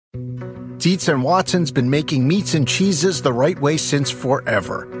Dietz and Watson's been making meats and cheeses the right way since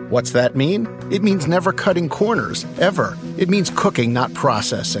forever. What's that mean? It means never cutting corners, ever. It means cooking, not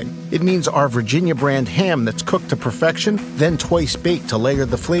processing. It means our Virginia brand ham that's cooked to perfection, then twice baked to layer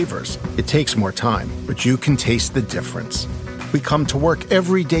the flavors. It takes more time, but you can taste the difference. We come to work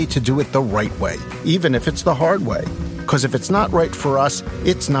every day to do it the right way, even if it's the hard way. Because if it's not right for us,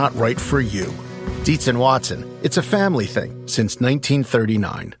 it's not right for you. Dietz and Watson, it's a family thing since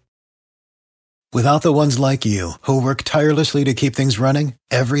 1939. Without the ones like you, who work tirelessly to keep things running,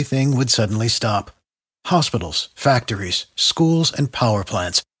 everything would suddenly stop. Hospitals, factories, schools, and power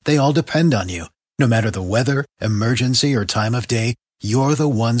plants, they all depend on you. No matter the weather, emergency, or time of day, you're the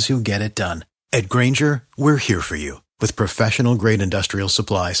ones who get it done. At Grainger, we're here for you with professional-grade industrial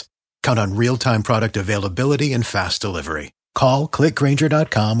supplies. Count on real-time product availability and fast delivery. Call, click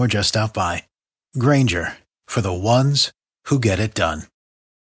Grainger.com, or just stop by. Grainger, for the ones who get it done.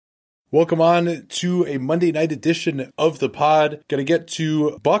 Welcome on to a Monday night edition of the pod. Gonna get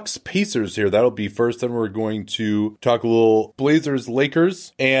to Bucks Pacers here. That'll be first. Then we're going to talk a little Blazers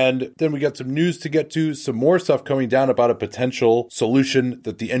Lakers. And then we got some news to get to, some more stuff coming down about a potential solution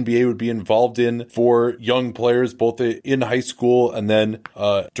that the NBA would be involved in for young players, both in high school and then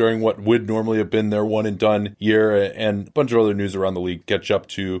during what would normally have been their one and done year, and a bunch of other news around the league catch up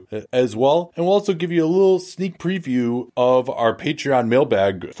to as well. And we'll also give you a little sneak preview of our Patreon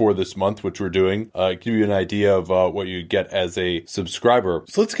mailbag for this month, which we're doing, give you an idea of what you get as a subscriber.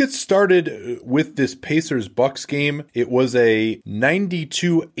 So let's get started with this Pacers Bucks game. It was a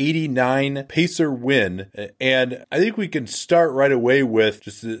 92-89 Pacer win, and I think we can start right away with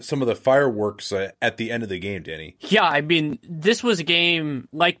just some of the fireworks at the end of the game, Danny. Yeah, I mean, this was a game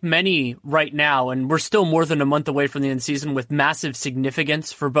like many right now, and we're still more than a month away from the end of the season, with massive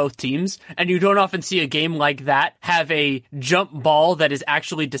significance for both teams, and you don't often see a game like that have a jump ball that is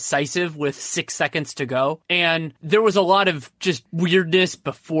actually decisive with 6 seconds to go. And there was a lot of just weirdness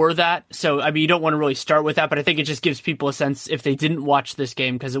before that. So, I mean, you don't want to really start with that, but I think it just gives people a sense, if they didn't watch this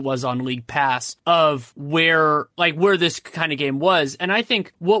game because it was on League Pass, of where this kind of game was. And I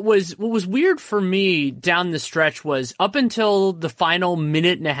think what was weird for me down the stretch was up until the final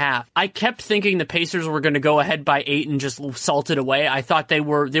minute and a half, I kept thinking the Pacers were going to go ahead by 8 and just salt it away. I thought they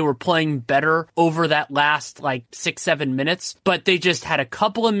were playing better over that last 6-7 minutes, but they just had a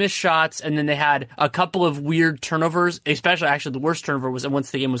couple of missed shots, and then they had a couple of weird turnovers, especially actually the worst turnover was once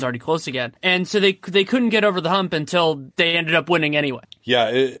the game was already close again. And so they couldn't get over the hump until they ended up winning anyway.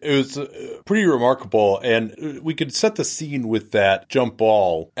 Yeah, it was pretty remarkable, and we could set the scene with that jump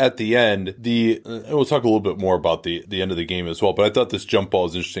ball at the end. And we'll talk a little bit more about the end of the game as well, but I thought this jump ball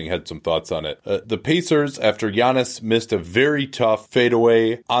was interesting. I had some thoughts on it. The Pacers, after Giannis missed a very tough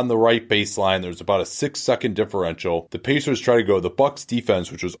fadeaway on the right baseline, there's about a 6-second differential. The Pacers try to go. The Bucks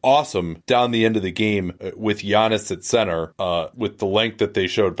defense, which was awesome down the end of the game with Giannis at center, with the length that they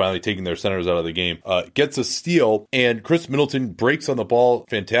showed, finally taking their centers out of the game, gets a steal, and Chris Middleton breaks on the ball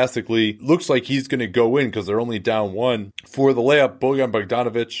fantastically. Looks like he's going to go in because they're only down 1. For the layup, Bojan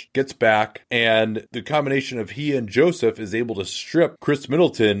Bogdanovic gets back, and the combination of he and Joseph is able to strip Chris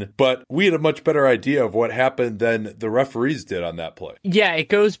Middleton, but we had a much better idea of what happened than the referees did on that play. Yeah, it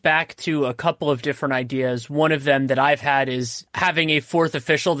goes back to a couple of different ideas. One of them that I've had is having a fourth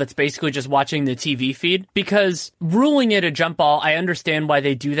official that's basically just watching the TV feed, because ruling it a jump ball, I understand why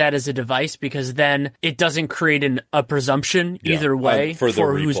they do that as a device, because then it doesn't create a presumption either way for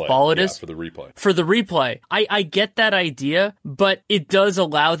whose ball it is. For the replay. For the replay. I get that idea, but it does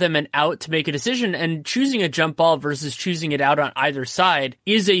allow them an out to make a decision, and choosing a jump ball versus choosing it out on either side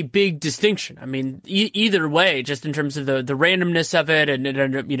is a big distinction. I mean, either way, just in terms of the randomness of it, and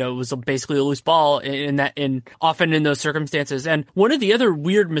it was basically a loose ball often in those circumstances. And one of the other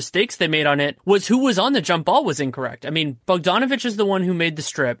weird mistakes they made on it was who was on the jump ball was incorrect. I mean, Bogdanovic is the one who made the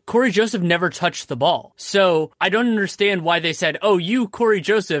strip. Corey Joseph never touched the ball. So I don't understand why they said, oh, you, Corey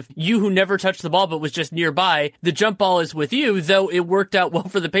Joseph, you who never touched the ball but was just nearby, the jump ball is with you, though it worked out well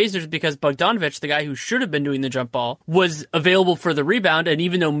for the Pacers because Bogdanovic, the guy who should have been doing the jump ball, was available for the rebound, and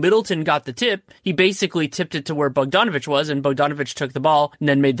even though Middleton got the tip, he basically tipped it to where Bogdanovic was, and Bogdanovic took the ball and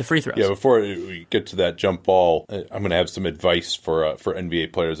then made the free throws. Yeah, before we get to that jump ball, I'm going to have some advice for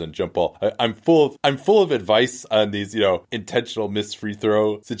NBA players on jump ball. I'm full of advice on these, intentional missed free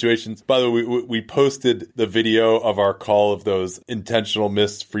throw situations. By the way, we posted the video of our call of those intentional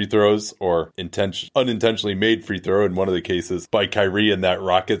missed free throws, or unintentionally made free throw in one of the cases by Kyrie in that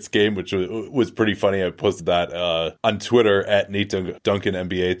Rockets game, which was pretty funny. I posted that on Twitter at Nate Duncan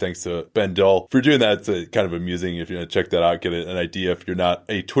NBA. Thanks to Ben Dull for doing that. It's kind of amusing if you want to check that out, get an idea if you're not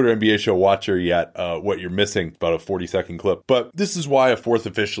a Twitter NBA show watcher yet, what you're missing. About a 40-second clip. But this is why a fourth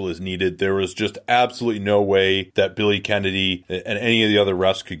fourth official is needed. There was just absolutely no way that Billy Kennedy and any of the other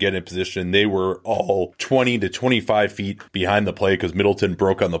refs could get in position. They were all 20 to 25 feet behind the play because Middleton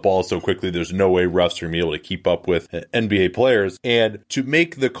broke on the ball so quickly. There's no way refs are going to be able to keep up with NBA players. And to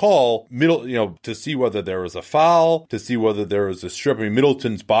make the call, to see whether there was a foul, to see whether there was a strip. I mean,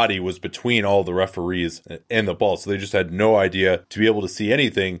 Middleton's body was between all the referees and the ball, so they just had no idea to be able to see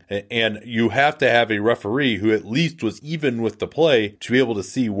anything. And you have to have a referee who at least was even with the play to be able to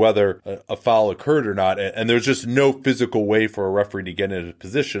see whether a foul occurred or not. And there's just no physical way for a referee to get into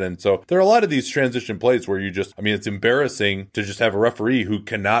position. And so there are a lot of these transition plays where it's embarrassing to just have a referee who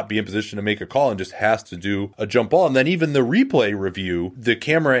cannot be in position to make a call and just has to do a jump ball. And then even the replay review, the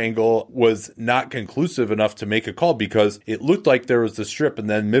camera angle was not conclusive enough to make a call because it looked like there was the strip, and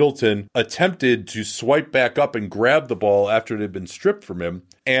then Middleton attempted to swipe back up and grab the ball after it had been stripped from him.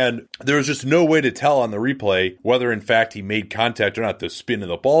 And there was just no way to tell on the replay whether, in fact, he made contact or not. The spin of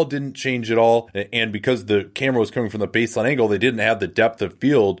the ball didn't change at all. And because the camera was coming from the baseline angle, they didn't have the depth of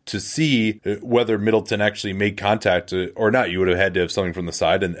field to see whether Middleton actually made contact or not. You would have had to have something from the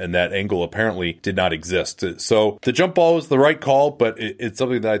side, and that angle apparently did not exist. So the jump ball was the right call, but it's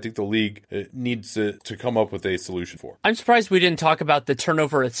something that I think the league needs to come up with a solution for. I'm surprised we didn't talk about the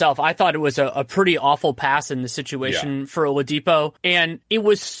turnover itself. I thought it was a pretty awful pass in the situation for Oladipo, and it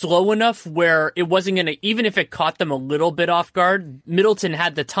was slow enough where it wasn't going to, even if it caught them a little bit off guard, Middleton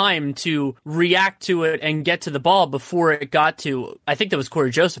had the time to react to it and get to the ball before it got to, I think that was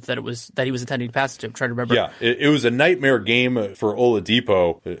Corey Joseph that he was intending to pass it to. I'm trying to remember. Yeah, it was a nightmare game for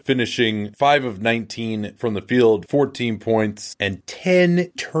Oladipo, finishing 5 of 19 from the field, 14 points, and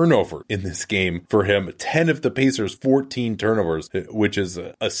 10 turnover in this game for him. 10 of the Pacers, 14 turnovers, which is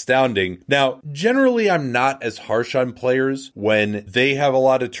astounding. Now, generally, I'm not as harsh on players when they have a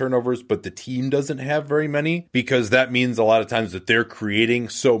lot of turnovers, but the team doesn't have very many, because that means a lot of times that they're creating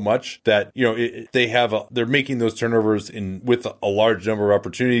so much that, they're making those turnovers with a large number of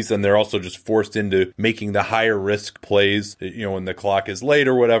opportunities, and they're also just forced into making the higher risk plays, when the clock is late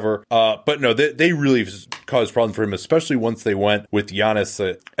or whatever. But no, they really caused problems for him, especially once they went with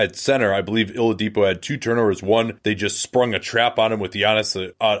Giannis at center. I believe Oladipo had 2 turnovers. One, they just sprung a trap on him with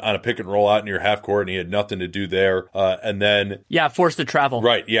Giannis on a pick and roll out near half court, and he had nothing to do there. And then forced to travel.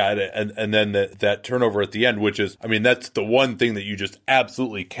 Right, yeah, and then that turnover at the end, which is, that's the one thing that you just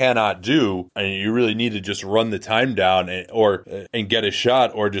absolutely cannot do, and you really need to just run the time down and get a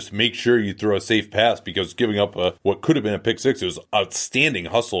shot, or just make sure you throw a safe pass, because giving up what could have been a pick six, it was outstanding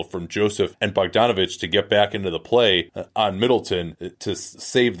hustle from Joseph and Bogdanovic to get back into the play on Middleton to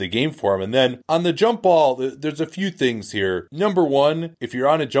save the game for him. And then on the jump ball, there's a few things here. Number one, if you're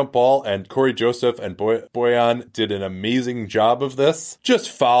on a jump ball, and Corey Joseph and Bojan did an amazing job of this, just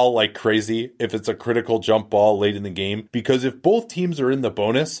foul like crazy if it's a critical jump ball late in the game, because if both teams are in the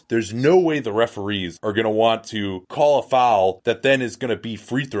bonus, there's no way the referees are going to want to call a foul that then is going to be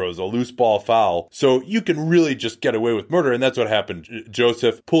free throws, a loose ball foul. So you can really just get away with murder, and that's what happened.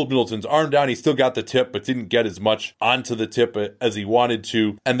 Joseph pulled Middleton's arm down. He still got the tip, but didn't get as much onto the tip as he wanted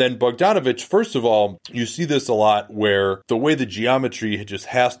to. And then Bogdanovic, first of all, you see this a lot where the way the geometry just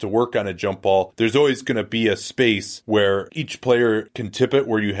has to work on a jump ball, there's always going to be a space where each player can tip it,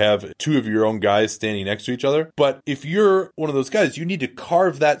 where you have 2 of your own guys standing next to each other. But if you're one of those guys, you need to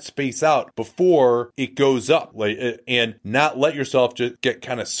carve that space out before it goes up, and not let yourself just get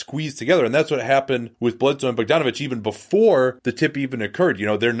kind of squeezed together. And that's what happened with Bledsoe and Bogdanovic even before the tip even occurred.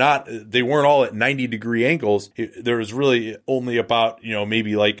 They weren't all at 90-degree angles. There was really only about,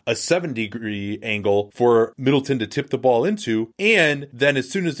 maybe like a 7-degree angle for Middleton to tip the ball into. And then as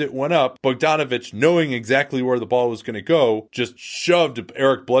soon as it went up, Bogdanovic, knowing exactly where the ball was going to go, just shoved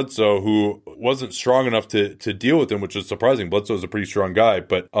Eric Bledsoe, who wasn't strong enough to deal with him, which is surprising. Bledsoe is a pretty strong guy,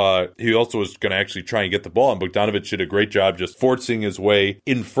 but he also was going to actually try and get the ball. And Bogdanovic did a great job just forcing his way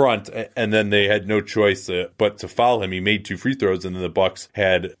in front. And then they had no choice but to foul him. He made 2 free throws, and then the Bucks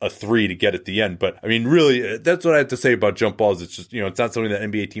had a 3 to get at the end. But really, that's what I have to say about jump balls. It's just, it's not something that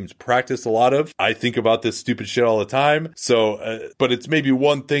NBA teams practice a lot of. I think about this stupid shit all the time. So, but it's maybe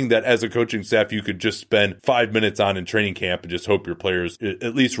one thing that as a coaching staff, you could just spend 5 minutes on in training camp and just hope your players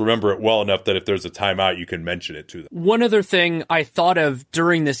at least remember it well enough that if there's a timeout, you can mention it to them. One other thing I thought of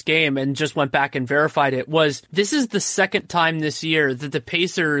during this game, and just went back and verified it, was this is the second time this year that the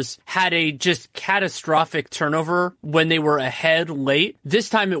Pacers had a just catastrophic turnover when they were ahead late. This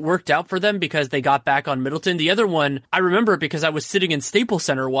time it worked out for them because they got back on Middleton. The other one, I remember because I was sitting in Staples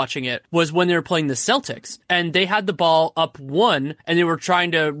Center watching it, was when they were playing the Celtics, and they had the ball up 1, and they were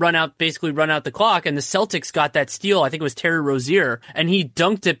trying to run out the clock, and the Celtics got that steal. I think it was Terry Rozier and he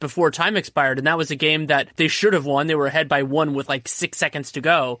dunked it before time expired, and that was a game that they should have won. They were ahead by 1 with like 6 seconds to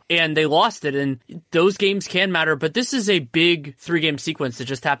go, and they lost it, and those games can matter, but this is a big 3-game sequence that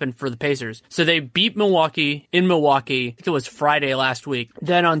just happened for the Pacers. So they beat Milwaukee in Milwaukee, I think it was Friday last week.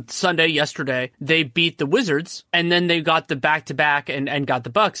 Then on Sunday, yesterday, they beat the Wizards, and then they got the back-to-back and got the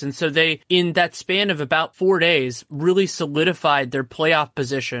Bucks, and so they, in that span of about 4 days, really solidified their playoff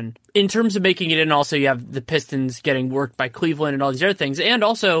position. In terms of making it in, also you have the Pistons getting worked by Cleveland and all these other things, and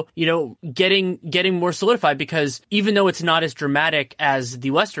also, getting more solidified, because even though it's not as dramatic as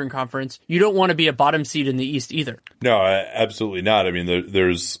the Western Conference, you don't want to be a bottom seed in the East either. No, absolutely not. I mean,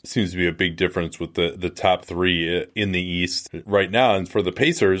 there's seems to be a big difference with the top 3 in the East right now, and for the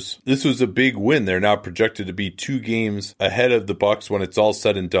Pacers, this was a big win. They're now projected to be 2 games ahead of the Bucks when it's all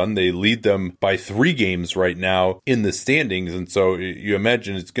said and done. They lead them by 3 games right now in the standings, and so you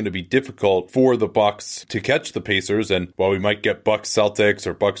imagine it's going to be difficult for the Bucks to catch the Pacers. And while we might get Bucks Celtics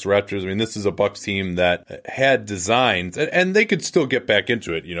or Bucks Raptors, I mean, this is a Bucks team that had designs, and they could still get back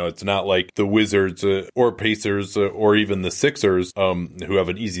into it. It's not like the Wizards or Pacers or even the Sixers who have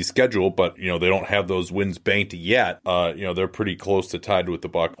an easy schedule, but they don't have those wins banked yet. They're pretty close to tied with the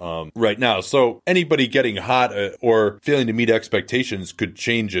Bucks right now. So anybody getting hot or failing to meet expectations could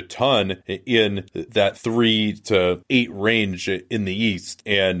change a ton in that 3 to 8 range in the East.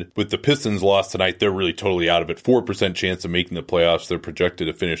 And with the Pistons lost tonight, they're really totally out of it. 4% chance of making the playoffs. They're projected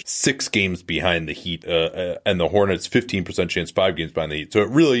to finish 6 games behind the Heat, and the Hornets 15% chance 5 games behind the Heat. So it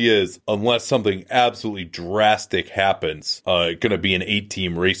really is, unless something absolutely drastic happens, going to be an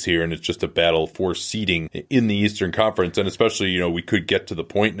 8-team race here, and it's just a battle for seeding in the Eastern Conference. And especially, we could get to the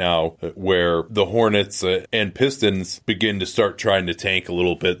point now where the Hornets and Pistons begin to start trying to tank a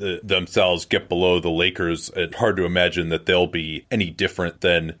little bit themselves, get below the Lakers. It's hard to imagine that they'll be any different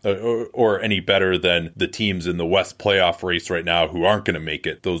than or any better than the teams in the West playoff race right now who aren't going to make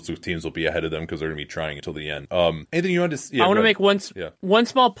it. Those 2 teams will be ahead of them because they're going to be trying until the end. Anything you want to? Yeah, I want to make one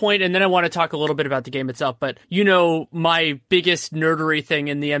small point, and then I want to talk a little bit about the game itself. But my biggest nerdery thing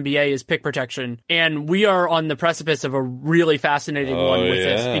in the NBA is pick protection, and we are on the precipice of a really fascinating one with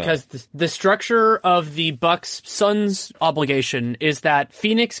this, because the structure of the Bucks Suns obligation is that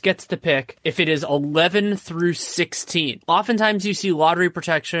Phoenix gets the pick if it is 11 through 16. Oftentimes you see lottery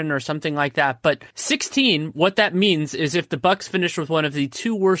protection or something like that, but 16, what that means is if the Bucks finish with one of the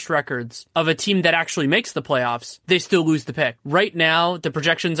 2 worst records of a team that actually makes the playoffs, they still lose the pick. Right now, the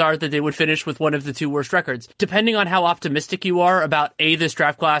projections are that they would finish with one of the 2 worst records. Depending on how optimistic you are about A, this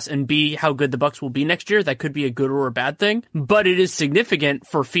draft class, and B, how good the Bucks will be next year, that could be a good or a bad thing. But it is significant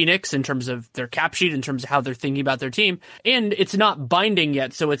for Phoenix in terms of their cap sheet, in terms of how they're thinking about their team, and it's not binding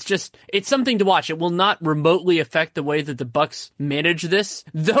yet, so it's something to watch. It will not remotely affect the way that the Bucks manage this,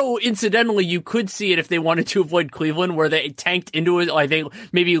 though incidentally you could see it if they wanted to avoid Cleveland, where they tanked into it, like they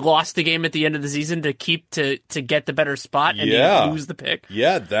maybe lost the game at the end of the season to get the better spot and lose the pick.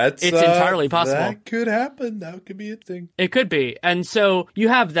 Yeah, it's entirely possible. That could happen. That could be a thing. It could be. And so you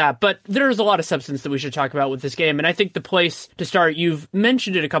have that, but there's a lot of substance that we should talk about with this game, and I think the place to start, you've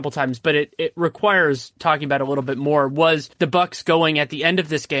mentioned it a couple times, but it requires talking about it a little bit more, was the Bucks going at the end of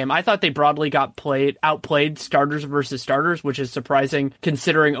this game. I thought they broadly got outplayed starters versus starters, which is surprising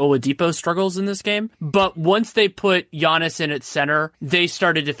considering Oladipo's struggles in this game. But once they put Giannis in at center, they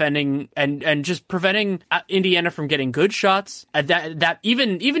started defending and just preventing Indiana from getting good shots. That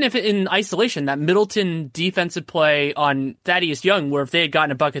even if in isolation, that Middleton defensive play on Thaddeus Young, where if they had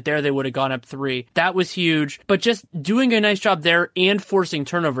gotten a bucket there, they would have gone up 3. That was huge. But just doing a nice job there and forcing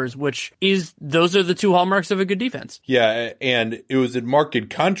turnovers, those are the 2 hallmarks of a good defense. Yeah, and it was in marked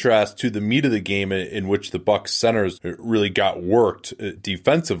contrast to the meat of the game in which the Bucks centers really got worked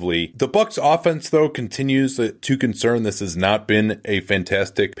defensively. The Bucks offense, though, continues to concern. This has not been a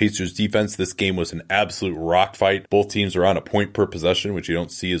fantastic Pacers defense. This game was an absolute rock fight. Both teams are on a point per possession, which you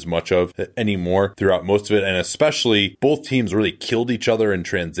don't see as much of anymore throughout most of it. And especially, both teams really killed each other in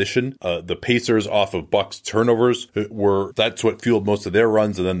transition. The Pacers off of Bucks turnovers that's what fueled most of their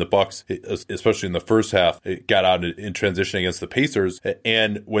runs. And then the Bucks, especially in the first half, got out in transition against the Pacers.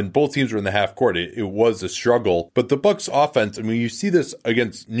 And when both teams were in the half court, it was a struggle. But the Bucks offense, I mean, you see this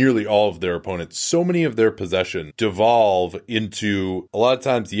against nearly all of their opponents. So many of their possession devolve into, a lot of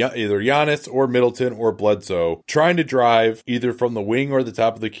times, either Giannis or Middleton or Bledsoe trying to drive either from the wing or the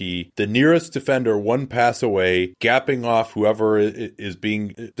top of the key, the nearest defender 1 pass away, gapping off whoever is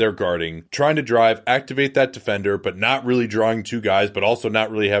being they're guarding, trying to drive, activate that defender, but not really drawing 2 guys, but also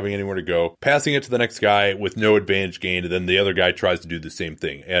not really having anywhere to go, passing it to the next guy with no advantage gained, and then the other guy tries to do the same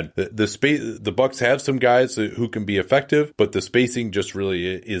thing. And the Bucks have some guys who can be effective, but the spacing just just really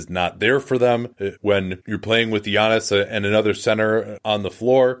is not there for them. When you're playing with Giannis and another center on the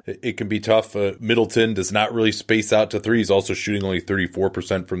floor, it can be tough. Middleton does not really space out to three. He's also shooting only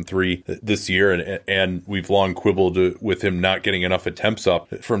 34% from three this year, and we've long quibbled with him not getting enough attempts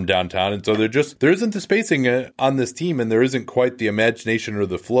up from downtown. And so there isn't the spacing on this team, and there isn't quite the imagination or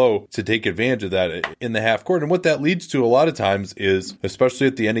the flow to take advantage of that in the half court. And what that leads to a lot of times is, especially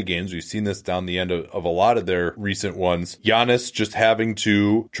at the end of games, we've seen this down the end of a lot of their recent ones, Giannis just having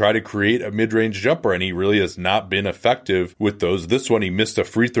to try to create a mid-range jumper, and he really has not been effective with those. This one, he missed a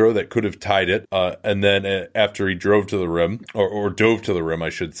free throw that could have tied it, and then after he drove to the rim, or dove to the rim, I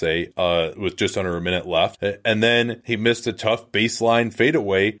should say, with just under a minute left, and then he missed a tough baseline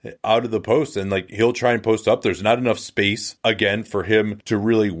fadeaway out of the post, and like he'll try and post up. There's not enough space, again, for him to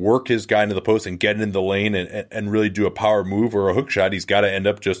really work his guy into the post and get in the lane and really do a power move or a hook shot. He's got to end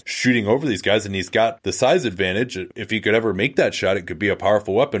up just shooting over these guys, and he's got the size advantage. If he could ever make that shot, it could be a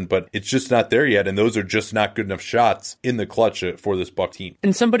powerful weapon, but it's just not there yet, and those are just not good enough shots in the clutch for this Buck team.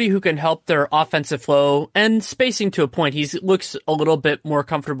 And somebody who can help their offensive flow and spacing to a point. He looks a little bit more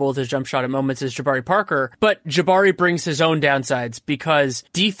comfortable with his jump shot at moments is Jabari Parker, but Jabari brings his own downsides because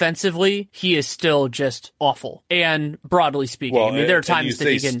defensively, he is still just awful. And broadly speaking, well, I mean, there are times that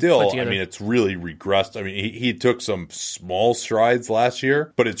he can still, put together. I mean, it's really regressed. I mean, he took some small strides last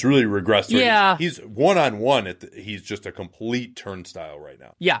year, but it's really regressed. Yeah. He's one-on-one. He's just a complete turnstile right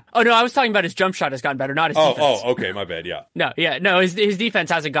now. Yeah. Oh, no, I was talking about his jump shot has gotten better, not his defense. Oh, okay, my bad, yeah. No, his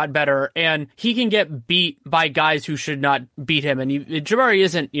defense hasn't gotten better, and he can get beat by guys who should not beat him. And Jabari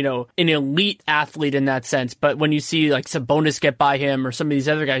isn't, an elite athlete in that sense, but when you see like Sabonis get by him or some of these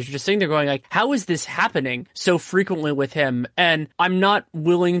other guys, you're just sitting there going like, how is this happening so frequently with him? And I'm not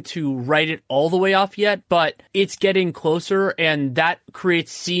willing to write it all the way off yet, but it's getting closer, and that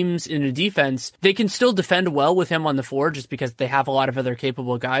creates seams in a defense. They can still defend well with him on the floor just because they have a lot of other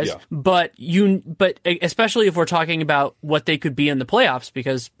capable guys. Yeah. But especially if we're talking about what they could be in the playoffs,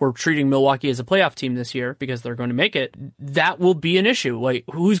 because we're treating Milwaukee as a playoff team this year because they're going to make it, that will be an issue. Like,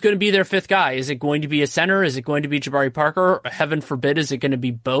 who's going to be their fifth guy? Is it going to be a center? Is it going to be Jabari Parker? Heaven forbid, is it going to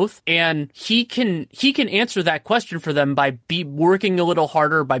be both? And he can answer that question for them by working a little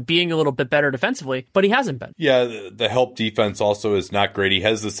harder, by being a little bit better defensively, but he hasn't been. Yeah, the help defense also is not great. He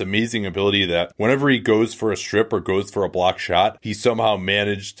has this amazing ability that whenever he goes for a strip or goes for a block shot, he somehow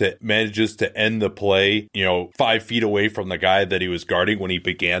manages to end the play, 5 feet away from the guy that he was guarding when he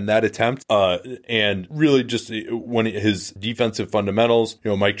began that attempt. And really just when his defensive fundamentals,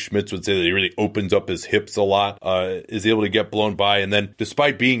 Mike Schmitz would say that he really opens up his hips a lot, is able to get blown by. And then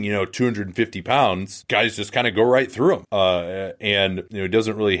despite being, 250 pounds, guys just kind of go right through him. And, he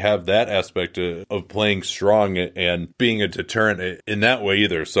doesn't really have that aspect of playing strong and being a deterrent in that way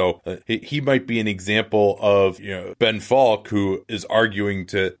either. So he might be an example of, Ben Falk, who is arguing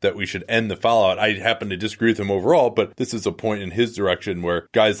that we should end the foul out. I happen to disagree with him overall, but this is a point in his direction where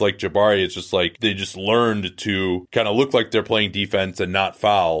guys like Jabari, it's just like they just learned to kind of look like they're playing defense and not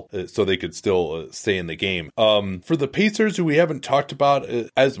foul so they could still stay in the game. For the Pacers, who we haven't talked about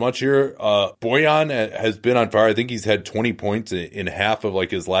as much here, Bojan has been on fire. I think he's had 20 points in half of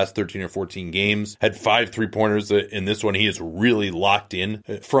like his last 13 or 14 games, had 5 3-pointers in this one. He is really locked in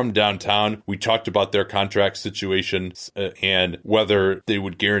from downtown. We talked about their contract situations and whether they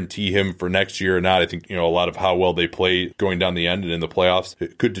would guarantee him for next year or not. I think, a lot of how well they play going down the end and in the playoffs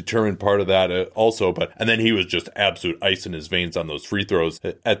could determine part of that also. And then he was just absolute ice in his veins on those free throws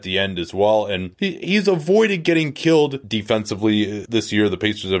at the end as well. And he's avoided getting killed defensively this year. The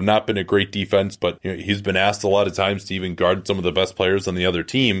Pacers have not been a great defense, but he's been asked a lot of times to even guard some of the best players on the other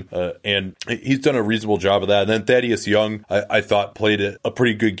team. And he's done a reasonable job of that. And then Thaddeus Young, I thought played a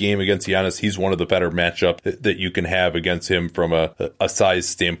pretty good game against Giannis. He's one of the better matchups that you can have against him from a size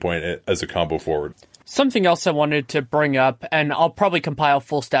standpoint as a combo forward. Something else I wanted to bring up, and I'll probably compile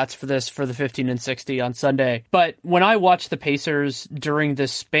full stats for this for the 15 and 60 on Sunday, but when I watch the Pacers during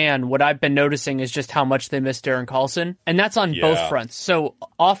this span, what I've been noticing is just how much they miss Darren Collison, and that's on both fronts. So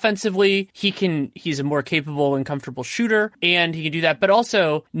offensively, he's a more capable and comfortable shooter, and he can do that, but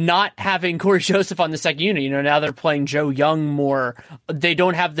also not having Corey Joseph on the second unit. Now they're playing Joe Young more. They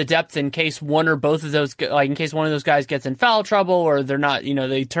don't have the depth in case one or both of those, like in case one of those guys gets in foul trouble or they're not,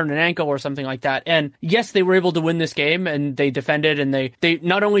 they turn an ankle or something like that. And yes, they were able to win this game and they defended, and they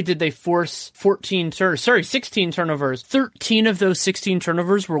not only did they force 16 turnovers, 13 of those 16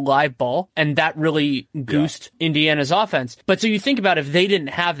 turnovers were live ball, and that really goosed Indiana's offense. But so you think about if they didn't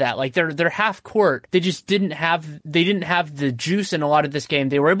have that, like their half court, they didn't have the juice in a lot of this game.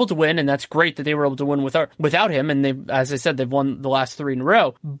 They were able to win, and that's great that they were able to win without him. And they, as I said, they've won the last 3 in a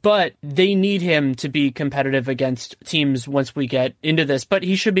row. But they need him to be competitive against teams once we get into this. But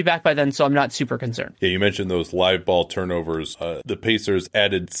he should be back by then, so I'm not super concerned. Yeah, you mentioned those live ball turnovers. The Pacers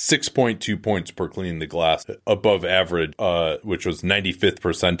added 6.2 points per cleaning the glass, above average, which was 95th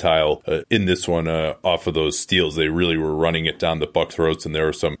percentile in this one off of those steals. They really were running it down the Bucks' throats, and there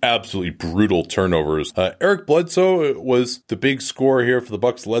were some absolutely brutal turnovers. Eric Bledsoe was the big scorer here for the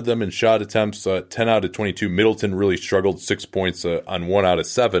Bucks, led them in shot attempts, 10 out of 22. Middleton really struggled, 6 points on 1 out of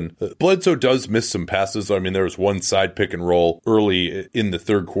 7. Bledsoe does miss some passes. I mean, there was one side pick and roll early in the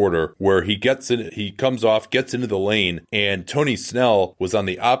third quarter where he comes off, gets into the lane, and Tony Snell was on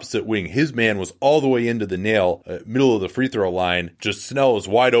the opposite wing. His man was all the way into the nail, middle of the free throw line. Just Snell was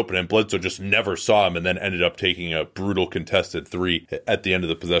wide open, and Bledsoe just never saw him, and then ended up taking a brutal contested 3 at the end of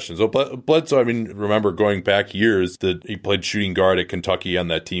the possession. So Bledsoe, I mean, remember going back years that he played shooting guard at Kentucky on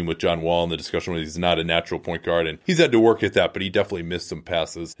that team with John Wall, and the discussion was he's not a natural point guard, and he's had to work at that, but he definitely missed some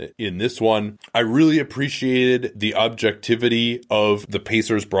passes in this one. I really appreciated the objectivity of the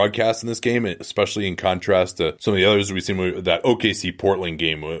Pacers broadcast in this game, especially in contrast to some of the others we've seen. That OKC Portland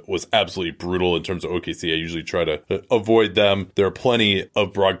game was absolutely brutal in terms of OKC. I usually try to avoid them. There are plenty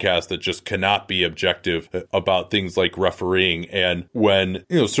of broadcasts that just cannot be objective about things like refereeing, and when,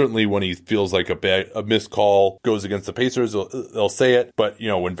 certainly when he feels like a missed call goes against the Pacers, they'll say it, but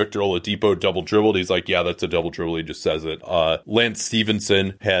when Victor Oladipo double dribbled, he's like, yeah, that's a double dribble. He just says it. Lance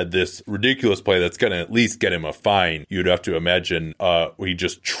Stevenson had this ridiculous play that's going to at least get him a fine. You'd have to imagine he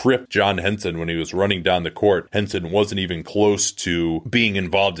just tripped John Henson when he was running down the court. Henson wasn't even close to being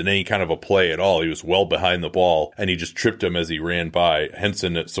involved in any kind of a play at all. He was well behind the ball, and he just tripped him as he ran by.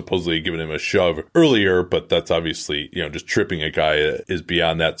 Henson had supposedly given him a shove earlier, but that's obviously, just tripping a guy is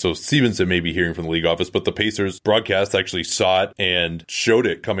beyond that. So Stevenson may be hearing from the league office, but the Pacers broadcast actually saw it and showed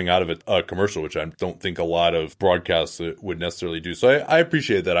it coming out of a commercial, which I don't think a lot of broadcasts would necessarily do. So I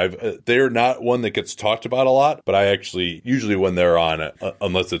appreciate that. They're not one that gets talked about a lot, but I actually, usually when they're on,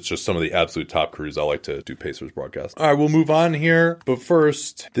 unless it's just some of the absolute top crews, I like to do Pacers broadcasts. All right, we'll move on here. But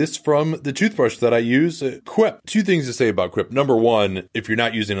first, this from the toothbrush that I use, Quip. 2 things to say about Quip. Number 1, if you're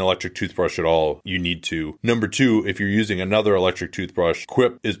not using an electric toothbrush at all, you need to. Number 2, if you're using another electric toothbrush,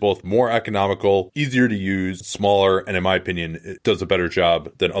 Quip is both more economical, easier to use, smaller, and in my opinion, it does a better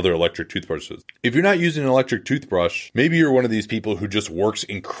job than other electric toothbrushes. If you're not using an electric toothbrush, maybe you're one of these people who just works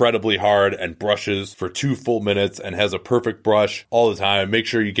incredibly hard and brushes for 2 full minutes and has a perfect brush all the time. Make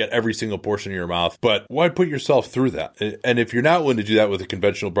sure you get every single portion of your mouth, but why put yourself through that? And if you're not willing to do that with a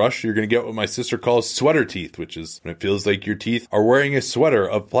conventional brush, you're going to get what my sister calls sweater teeth, which is when it feels like your teeth are wearing a sweater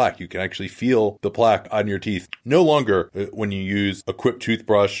of plaque. You can actually feel the plaque on your teeth. No longer when you use a Quip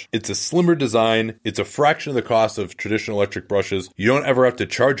toothbrush. It's a slimmer design. It's a fraction of the cost of traditional electric brushes. You don't ever have to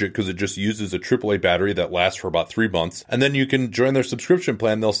charge it because it just uses a AAA battery that lasts for about 3 months. And then you can join their subscription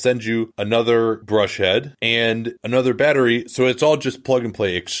plan. They'll send you another brush head and another battery. So it's all just plug and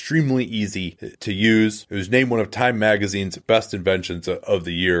play. Extremely easy to use. It was named one of Time Magazine's best inventions of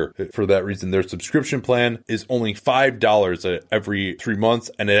the year. For that reason, their subscription plan is only $5 every 3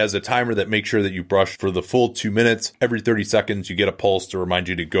 months. And it has a timer that makes sure that you brush for the full 2 minutes. Every 30 seconds, you get a pulse to remind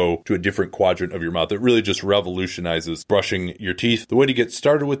you to go to a different quadrant of your mouth. It really just revolutionizes brushing your teeth. The way to get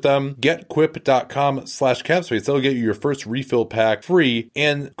started with them, getquip.com/capspace. They'll get you your first refill pack free,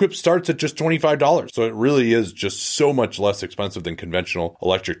 and Quip starts at just $25. So it really is just so much less expensive than conventional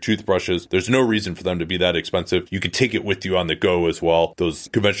electric toothbrushes. There's no reason for them to be that expensive. You can take it with you on the go as well. Those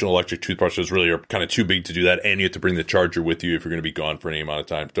conventional electric toothbrushes really are kind of too big to do that, and you have to bring the charger with you if you're going to be gone for any amount of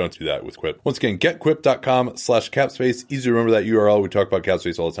time. Don't do that with Quip. Once again, getquip.com/capspace. Easy to remember that URL. We talk about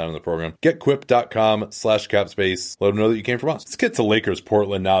Capspace all the time in the program. Getquip.com/capspace. Let them know that you came from us. Let's get to Lakers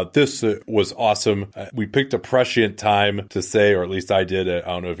Portland now. This was awesome. We picked a prescient time to say, or at least I did. I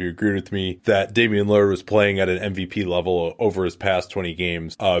don't know if you agreed with me, that Damian Lillard was playing at an MVP level over his past 20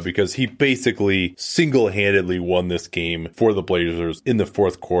 games because he basically single-handedly won this game for the Blazers in the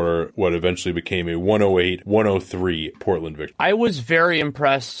fourth quarter, what eventually became a 108-103 Portland victory. I was very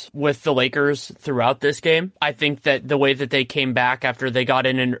impressed with the Lakers throughout this game. I think that the way that they came back after they got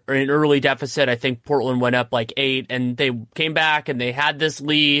in an early deficit, I think Portland went up like 8, and they came back and they had this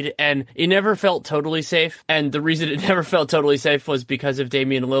lead, and it never felt totally safe. And the reason it never felt totally safe was because of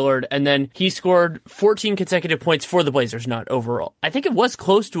Damian Lillard. And then he scored 14 consecutive points for the Blazers, not overall. I think it was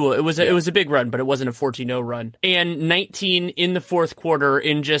close to it was it was a big run, but it wasn't a 14-0 run. And 19 in the fourth quarter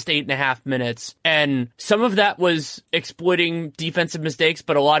in just 8.5 minutes. And some of that was exploiting defensive mistakes,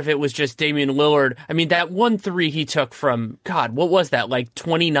 but a lot of it was just Damian Lillard. I mean, that 1-3 he took from, God, what was that? Like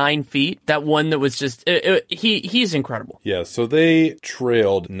 29 feet? That one that was just, he's incredible. Yeah, so they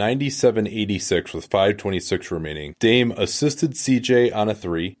trailed 97-86 with 5:26 remaining. Dame assisted CJ on a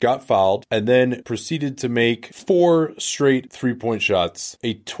 3, got fouled, and then proceeded to make 4 straight 3-point shots.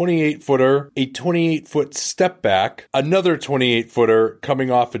 A 28-footer, a 28-foot step back, another 28-footer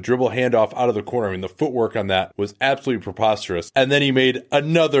coming off a dribble handoff out of the corner. I mean, the footwork on that was absolutely preposterous. And then he made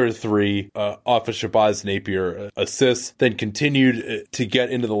another 3 off of Shabazz Napier assist, then continued to get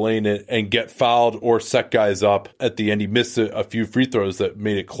into the lane and get fouled or set guys up at the end. He missed a few free throws that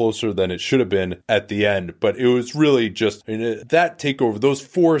made it closer than it should have been at the end. But it was really just, I mean, that takeover, those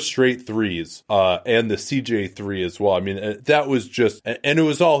 4 straight threes, and the CJ 3 as well. I mean, that was just, and it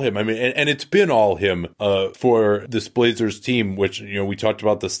was all him. I mean, and it's been all him for this Blazers team, which, you know, we talked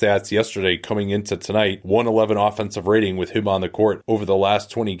about the stats yesterday coming into tonight, 111 offensive rating with him on the court over the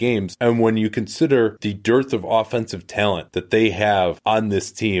last 20 games. And when you consider the dearth of offensive talent that they have on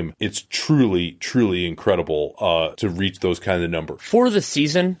this team, it's truly, truly incredible to reach those kind of numbers. For the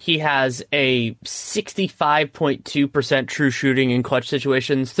season, he has a 65.2% true shooting in clutch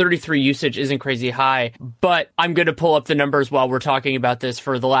situations. 33 usage isn't crazy high, but I'm going to pull up the numbers while we're talking about this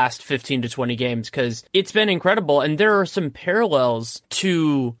for the last 15 to 20 games because it's been incredible. And there are some parallels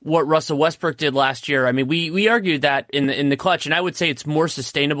to what Russell Westbrook did last year. I mean, we argued that in the clutch, and I would say it's more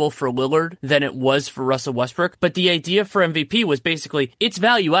sustainable for Lillard than it was for Russell Westbrook. But the idea for MVP was basically it's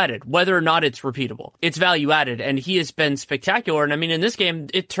value added, whether or not it's repeatable. It's value added, and he has been spectacular. And I mean, in this game,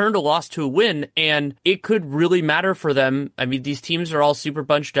 it turned a loss to a win, and it could really matter for them. I mean, these teams are all super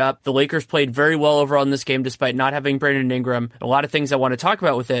bunched up. The Lakers played very well overall in this game, despite not having Brandon Ingram. A lot of things I want to talk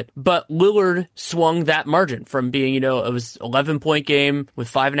about with it, but Lillard swung that margin from being, it was 11-point game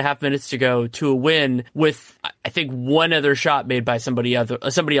with 5.5 minutes to go to a win with, I think, one other shot made by somebody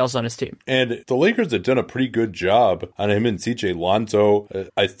else on his team. And the Lakers had done a pretty good job on him and CJ. Lonzo,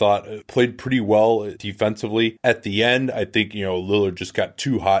 I thought, played pretty well defensively. At the end, I think, Lillard just got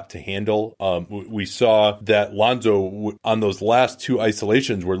too hot to handle. We saw that Lonzo on those last 2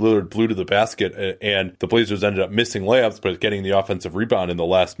 isolations where Lillard blew to the basket and the Blazers ended up missing layups, but getting the offensive rebound in the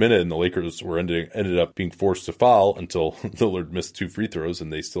last minute, and the Lakers were ended up being forced to foul until Lillard missed 2 free throws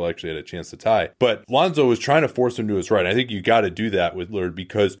and they still actually had a chance to tie. But Lonzo was trying to force him to his right. I think you got to do that with Lillard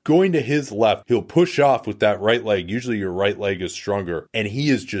because going to his left, he'll push off with that right leg. Usually your right leg is stronger, and he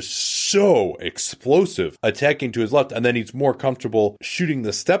is just so explosive attacking to his left, and then he's more comfortable shooting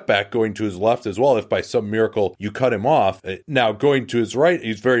the step back going to his left as well if by some miracle you cut him off. Now going to his right,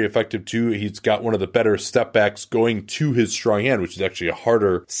 he's very effective too. He's got one of the better step backs going to his strong hand, which is actually a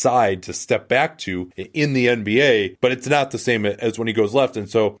harder side to step back to in the NBA, but it's not the same as when he goes left. And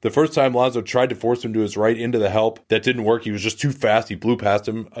so the first time Lonzo tried to force him to his right into the help, that didn't work. He was just too fast. He blew past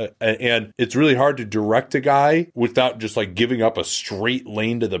him, and it's really hard to direct a guy without just like giving up a straight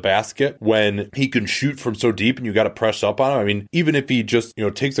lane to the basket when he can shoot from so deep and you got to press up on him. I mean, even if he just,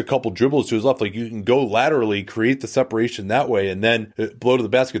 takes a couple dribbles to his left, like you can go laterally, create the separation that way, and then blow to the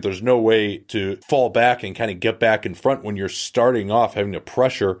basket. There's no way to fall back and kind of get back in front when you're starting off having to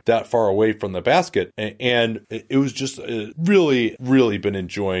pressure that far away from the basket. And it was just really, really been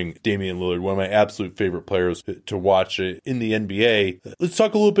enjoying Damian Lillard, one of my absolute favorite players to watch in the NBA. Let's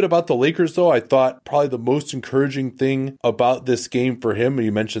talk a little bit about the Lakers, though. I thought probably the most encouraging thing about this game for him,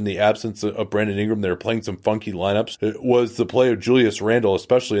 you mentioned the absence of Brandon Ingram. They were playing some funky lineups. It was the play of Julius Randle,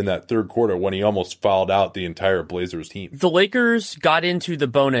 especially in that third quarter when he almost fouled out the entire Blazers team. The Lakers got into the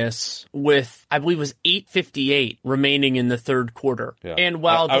bonus with, I believe it was 8:58 remaining in the third quarter. Yeah. And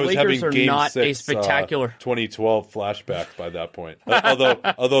while the Lakers are not 6, a spectacular 2012 flashback by that point.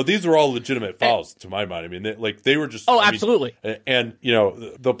 although these were all legitimate fouls to my mind. I mean, they were just absolutely. And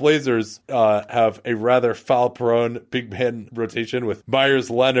the Blazers have a rather foul-prone big man rotation with Myers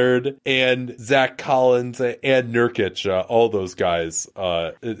Leonard and Zach Collins and Nurkic, all those guys.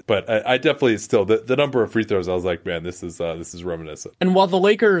 But I definitely still the number of free throws, I was like, man, this is reminiscent. And while the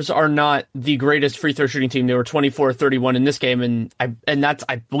Lakers are not the greatest free throw shooting team, they were 24-31 in this game, and that's,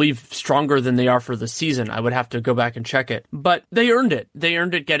 I believe, stronger than they are for the season. I would have to go back and check it, but they earned it. They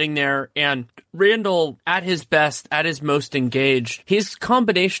earned it getting there, and Randall, at his best, at his most engaged, his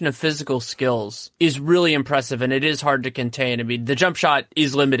combination of physical skills is really impressive, and it is hard to contain. I mean, the jump shot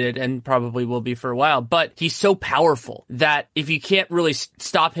is limited and probably will be for a while, but he's so powerful that if you can't really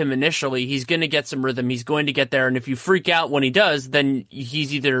stop him initially, he's going to get some rhythm. He's going to get there, and if you freak out when he does, then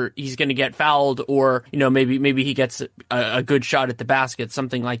he's going to get fouled, or maybe he gets a good shot at the basket,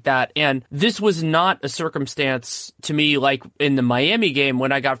 something like that. And this was not a circumstance to me like in the Miami game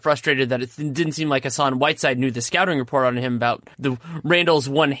when I got frustrated that it didn't seem like Hassan Whiteside knew the scouting report on him about the Randall's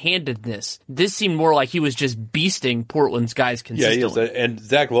one-handedness. This seemed more like he was just beasting Portland's guys consistently. Yeah, he is. And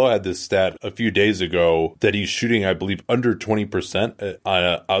Zach Lowe had this stat a few days ago that he's shooting, I believe, under 20%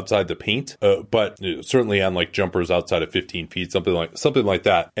 outside the paint, but certainly on like jumpers outside of 15 feet, something like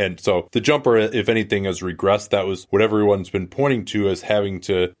that. And so the jumper, if anything, has regressed. That was what everyone's been pointing to as having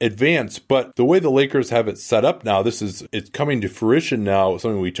to advance. But the way the Lakers have it set up now, it's coming to fruition now,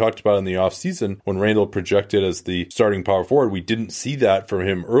 something we talked about in the offseason when Randall projected as the starting power forward. We didn't see that from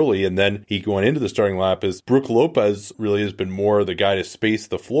him early, and then he going into the starting lineup is Brook Lopez really has been more the guy to space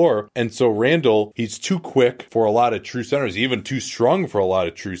the floor. And so Randall, he's too quick for a lot of true centers, even too strong for a lot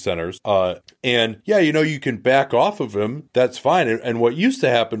of true centers. And yeah, you can back off of him. That's fine. And what used to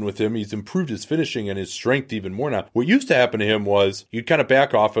happen with him, he's improved his finishing and his strength even more now. What used to happen to him was you'd kind of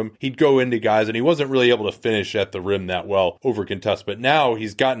back off him. He'd go into guys and he wasn't really able to finish at the rim that well over contest. But now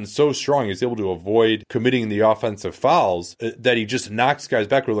he's gotten so strong, he's able to avoid committing the offensive fouls that he just knocks guys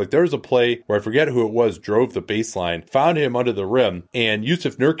backward. Like there was a play where I forget who it was, drove the baseline, found him under the rim, and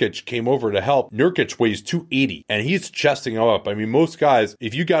Jusuf Nurkic came over to help. Nurkic weighs 280 and he's chesting him up. I mean, most guys,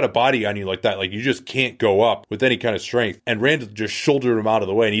 if you got a body on you like that, like you just can't go up with any kind of strength. And Randall just shouldered him out of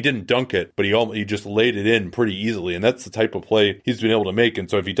the way, and he didn't dunk it, but he just laid it in pretty easily. And that's the type of play he's been able to make. And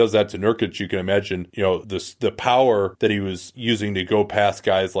so if he does that to Nurkic, you can imagine, the power that he was using to go past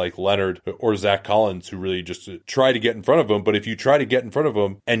guys like Leonard or Zach Collins, who really just try to get in front of him. But if you try to get in front of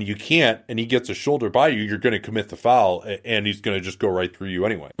him and you can't, and he gets a shoulder by you, you're going to commit the foul, and he's going to just go right through you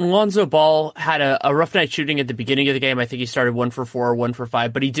anyway. Lonzo Ball had a rough night shooting at the beginning of the game. I think he started 1 for 4, 1 for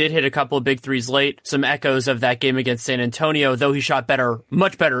 5, but he did hit a couple of big threes late. Some echoes of that game against San Antonio, though he shot better,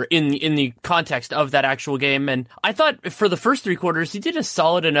 much better in the context of that actual game. And I thought for the first 3 quarters, he did a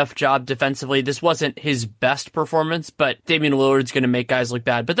solid enough job defensively. This wasn't his best performance, but Damian Lillard's going to make guys look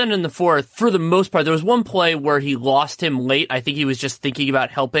bad. But then in the fourth, for the most part, there was one play where he lost him late. I think he was just thinking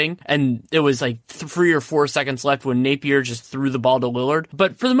about helping, and it was like 3 or 4 seconds left when Napier just threw the ball to Lillard.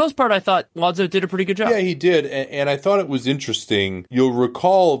 But for the most part, I thought Lonzo did a pretty good job. Yeah, he did. And I thought it was interesting. You'll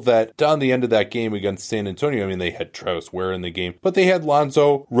recall that down the end of that game against San Antonio, I mean, they had Travis Ware in the game, but they had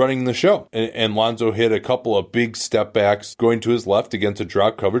Lonzo running the show. And Lonzo hit a couple of big step backs going to his left against a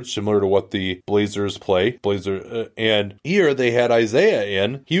drop coverage, similar to what the Blazers play. And here they had Isaiah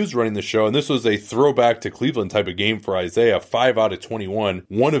in. He was running the show, and this was a throwback to Cleveland type of game for Isaiah. 5 out of 21,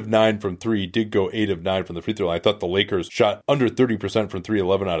 1 of 9 from 3, did go 8 of 9 from the free throw line. I thought the Lakers shot under 30% from 3,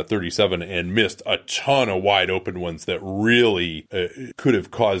 11 out of 37, and missed a ton of wide open ones that really could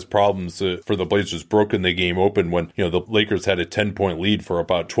have caused problems for the Blazers. Broken the game open when the Lakers had a 10-point lead for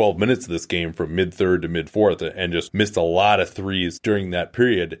about 12 minutes of this game from mid-third to mid-fourth, and just missed a lot of threes during that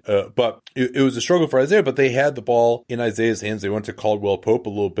period. But it was a struggle for Isaiah, but they had the ball in Isaiah's hands. They went to Caldwell Pope a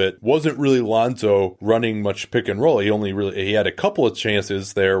little bit. Wasn't really Lonzo running much pick and roll. He had a couple of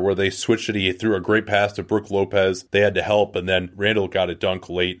chances there where they switched it. He threw a great pass to Brook Lopez. They had to help, and then Randall got a dunk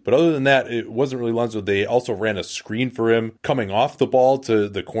late. But other than that, it wasn't really Lonzo. They also ran a screen for him coming off the ball to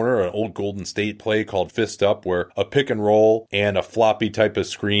the corner, an old Golden State play called Fist Up, where a pick and roll and a floppy type of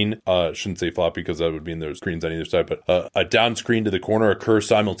screen, shouldn't say floppy because that would mean there's screens on either side, but a down screen to the corner occurs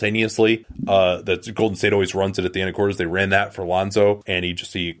simultaneously. That Golden State always runs it at the end of quarters. They ran that for Lonzo, and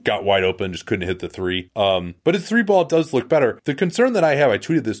he got wide open, just couldn't hit the three. But his 3-ball does look better. The concern that I have, I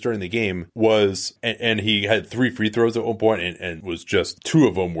tweeted this during the game, was, and he had 3 free throws at one point, and was just 2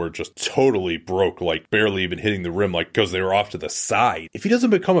 of them were just totally broke, like barely even hitting the rim, like because they were off to the side. If he doesn't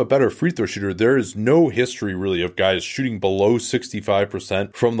become a better free throw shooter, there is no history really of guys shooting below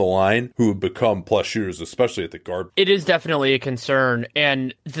 65% from the line who have become plus shooters, especially at the guard. It is definitely a concern,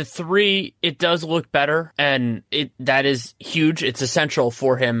 and the 3, it does look better, and that is huge. It's essential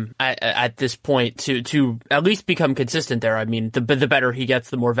for him at this point to at least become consistent there. I mean, the better he gets,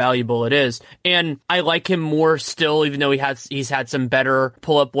 the more valuable it is. And I like him more still, even though he's had some better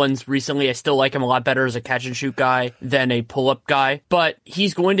pull-up ones recently. I still like him a lot better as a catch-and-shoot guy than a pull-up guy. But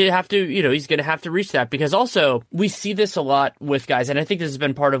he's going to have to, he's going to have to reach that, because also we see this a lot with guys, and I think this has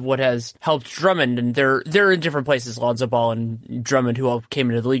been part of what has helped Drummond, and they're in different places, Lonzo Ball and Drummond, who all came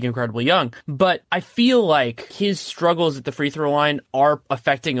into the league incredibly young. But I feel like his struggles at the free throw line are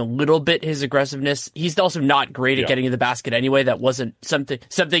affecting a little bit his aggressiveness. He's also not great at getting to the basket anyway. That wasn't something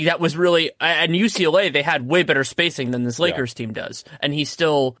that was really, and UCLA, they had way better spacing than this Lakers team does. And he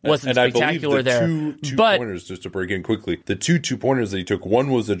still wasn't spectacular there. Two pointers, just to break in quickly, the two 2-pointers that he took,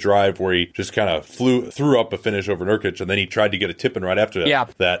 one was a drive where he just kind of threw up a finish over Nurkic, and then he tried to get a tip in right after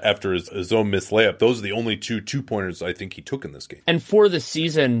that after his own missed layup. Those are the only two 2-pointers I think he took in this game. And for the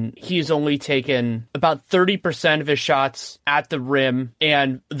season, he's only taken about 30% of his shots at the rim,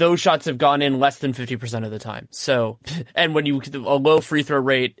 and those shots have gone in less than 50% of the time. So, and when a low free throw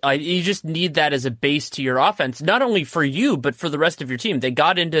rate, you just need that as a base to your offense, not only for you, but for the rest of your team. They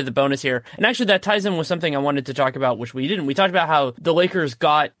got into the bonus here. And actually that ties in with something I wanted to talk about, which we didn't. We talked about how the Lakers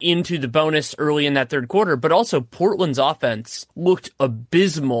got into the bonus early in that third quarter, but also Portland's offense looked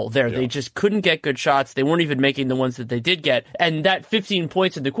abysmal there. They just couldn't get good shots. They weren't even making the ones that they did get. And that 15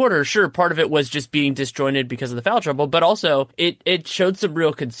 points in the quarter, sure, part of it was just being disjointed because of the foul trouble, but also it showed some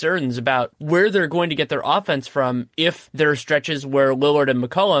real concerns about where they're going to get their offense from if there are stretches where Lillard and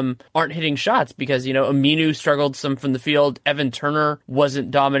McCollum aren't hitting shots, because, Aminu struggled some from the field. Evan Turner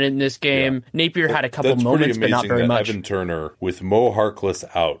wasn't dominant in this game. Napier had a couple moments, but not very much. Evan Turner, with Mo Harkless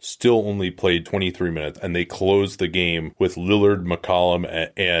out, still only played 23 minutes, and they closed the game with Lillard,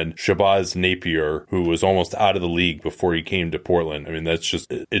 McCollum, and Shabazz Napier, who was almost out of the league before he came to Portland. I mean,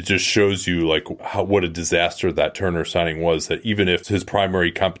 it just shows you what a disaster that Turner signing was, that even if his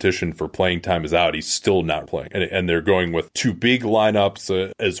primary competition for playing time is out, he's still not playing. And they're going with two big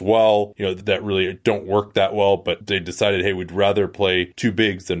lineups as well, that really don't work that well, but they decided, hey, we'd rather play two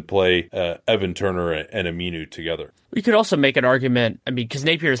bigs than play Evan Turner and Aminu together. We could also make an argument, because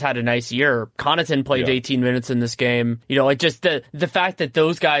Napier's had a nice year. Connaughton played 18 minutes in this game. Just the fact that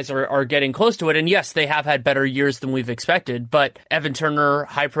those guys are getting close to it. And yes, they have had better years than we've expected, but Evan Turner,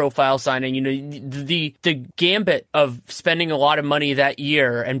 high profile signing, the gambit of spending a lot of money that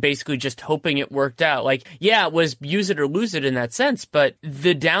year and basically just hoping it worked out. It was use it or lose it in that sense, but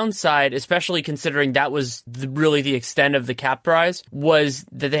the downside, especially considering that was really the extent of the cap prize, was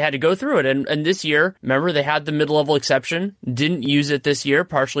that they had to go through it. And this year, remember, they had the mid-level exception, didn't use it this year,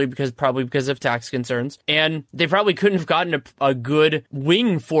 partially because of tax concerns, and they probably couldn't have gotten a good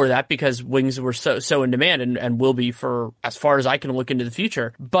wing for that, because wings were so in demand and will be for as far as I can look into the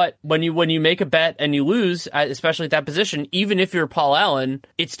future. But when you make a bet and you lose, especially at that position, even if you're Paul Allen,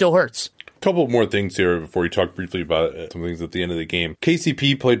 it still hurts. Couple more things here before we talk briefly about some things at the end of the game.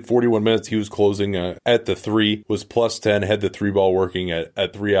 KCP played 41 minutes. He was closing at the 3, was plus 10, had the 3 ball working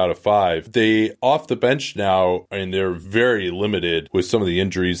at 3 out of 5. They off the bench now, and they're very limited with some of the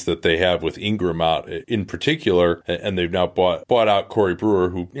injuries that they have with Ingram out in particular, and they've now bought out Corey Brewer,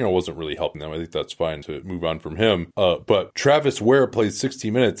 who wasn't really helping them. I think that's fine to move on from him. But Travis Ware plays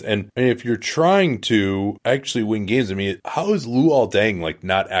 60 minutes, and if you're trying to actually win games, how is Luol Deng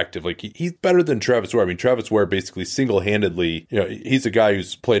not active? He's better than Travis Ware. Travis Ware basically single-handedly, he's a guy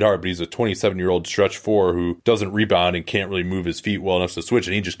who's played hard, but he's a 27-year-old stretch 4 who doesn't rebound and can't really move his feet well enough to switch,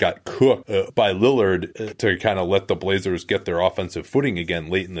 and he just got cooked by Lillard to kind of let the Blazers get their offensive footing again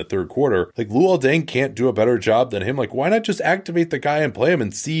late in the third quarter. Luol Deng can't do a better job than him. Why not just activate the guy and play him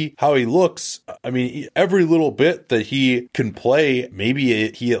and see how he looks? Every little bit that he can play,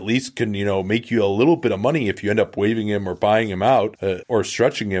 maybe he at least can, make you a little bit of money if you end up waiving him or buying him out or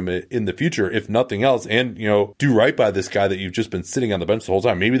stretching him in the future, if nothing else, and do right by this guy that you've just been sitting on the bench the whole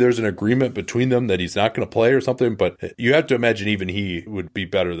time. Maybe there's an agreement between them that he's not going to play or something, but you have to imagine even he would be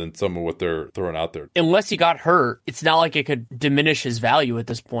better than some of what they're throwing out there. Unless he got hurt, it's not like it could diminish his value at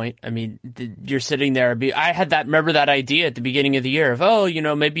this point. You're sitting there. I had remember that idea at the beginning of the year of,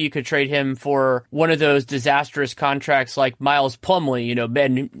 maybe you could trade him for one of those disastrous contracts like Miles Plumlee.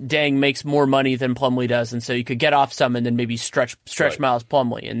 Ben Deng makes more money than Plumlee does, and so you could get off some and then maybe stretch right. Miles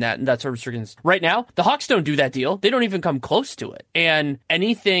Plumlee and that sort of circumstance. Right now, the Hawks don't do that deal. They don't even come close to it. And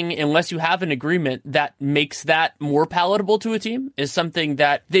anything, unless you have an agreement that makes that more palatable to a team, is something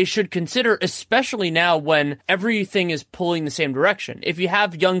that they should consider, especially now when everything is pulling the same direction. If you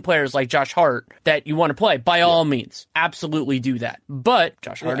have young players like Josh Hart that you want to play, by all means, absolutely do that. But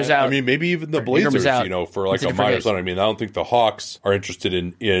Josh Hart is out. Maybe even the Blazers, for a Myers Leonard. I don't think the Hawks are interested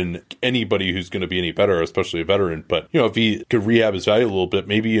in anybody who's going to be any better, especially a veteran. But, if he could rehab his value a little bit,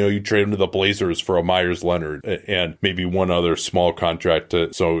 maybe, you trade trade him to the Blazers for a Myers Leonard and maybe one other small contract.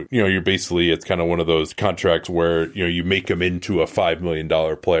 So, you're basically, it's kind of one of those contracts where, you make him into a $5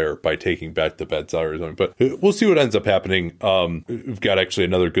 million player by taking back the bad salaries. But we'll see what ends up happening. We've got actually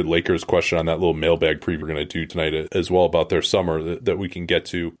another good Lakers question on that little mailbag preview we're going to do tonight as well about their summer that we can get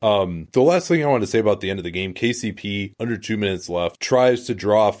to. The last thing I want to say about the end of the game, KCP, under 2 minutes left, tries to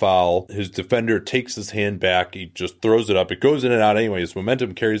draw a foul. His defender takes his hand back. He just throws it up. It goes in and out anyway. His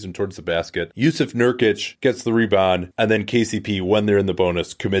momentum carries him towards the basket. Yusuf Nurkic gets the rebound, and then KCP, when they're in the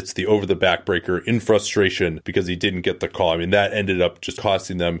bonus, commits the over-the-back breaker in frustration because he didn't get the call. I mean, that ended up just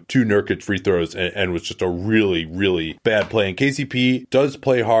costing them 2 Nurkic free throws and was just a really, really bad play. And KCP does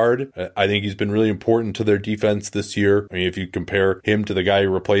play hard. I think he's been really important to their defense this year. I mean, if you compare him to the guy who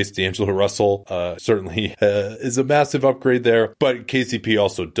replaced D'Angelo Russell, certainly is a massive upgrade there. But KCP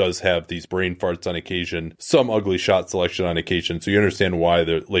also does have these brain farts on occasion, some ugly shot selection on occasion. So you understand why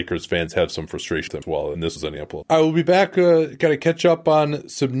the Lakers fans have some frustration as well. And this is an example. I will be back, kind of catch up on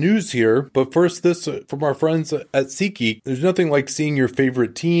some news here. But first, this from our friends at SeatGeek. There's nothing like seeing your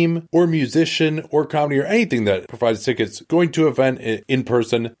favorite team or musician or comedy or anything that provides tickets going to an event in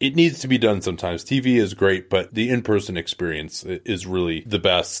person. It needs to be done sometimes. TV is great, but the in-person experience is really the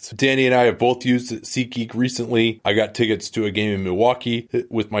best. Danny and I have both used SeatGeek recently. I got tickets to a game in Milwaukee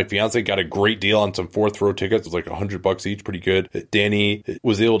with my fiance. Got a great deal on some fourth row tickets. It was like $100 each, pretty good. Danny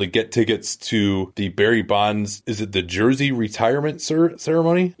was able to get tickets to the Barry Bonds, is it the jersey retirement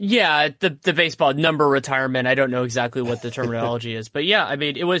ceremony? Yeah, the baseball number retirement. I don't know exactly what the terminology is, but yeah, I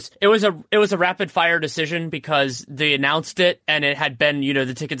mean, it was a rapid fire decision because they announced it and it had been,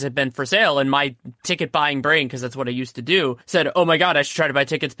 the tickets had been for sale, and my ticket buying brain, because that's what I used to do, said, oh my God, I should try to buy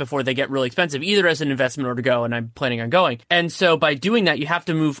tickets before they get really expensive, either as an investment or to go, and I'm planning on going. And so by doing that,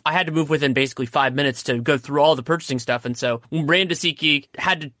 I had to move within basically 5 minutes to go through all the purchasing stuff. And so ran to SeatGeek,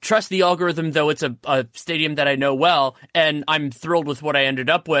 had to trust the algorithm, though it's a stadium that I know well, and I'm thrilled with what I ended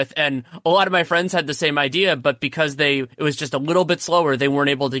up with. And a lot of my friends had the same idea, but because it was just a little bit slower, they weren't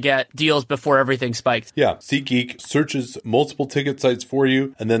able to get deals before everything spiked. Yeah, SeatGeek searches multiple ticket sites for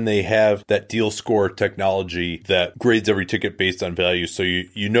you, and then they have that deal score technology that grades every ticket based on value. So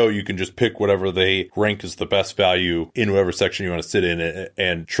you can just pick whatever they rank as the best value in whatever section you want to sit in,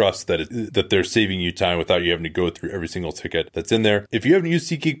 and trust that they're saving you time without you having to go through every single ticket that's in there. If you haven't used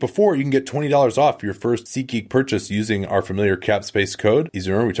SeatGeek before, you can get $20 off your first SeatGeek purchase using our familiar CapSpace code. Easy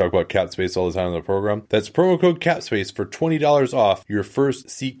to remember, we talk about CapSpace all the time on the program. That's promo code CapSpace for $20 off your first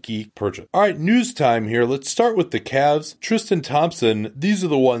SeatGeek purchase. All right, news time here. Let's start with the Cavs. Tristan Thompson, these are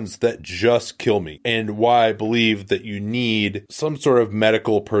the ones that just kill me, and why I believe that you need some sort of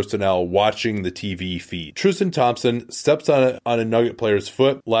medical personnel watching the TV feed. Tristan Thompson steps on a Nugget player's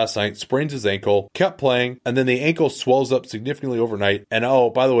foot last night, sprains his ankle, kept playing, and then the ankle swells up significantly overnight. And oh,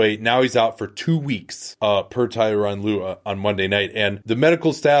 by the way, now he's out for 2 weeks, per Tyronn Lue on Monday night. And the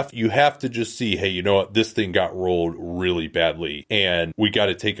medical staff, you have to just see, hey, you know what? This thing got rolled really badly, and we got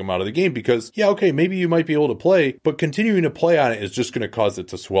to take him out of the game because, yeah, okay, maybe you might be able to play, but continuing to play on it is just going to cause it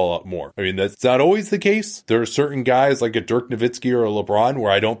to swell up more. I mean, that's not always the case. There are certain guys like a Dirk Nowitzki or a LeBron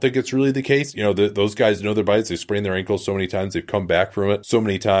where I don't think it's really the case. Those guys know their bodies. They sprain their ankles so many times. They've come back from it so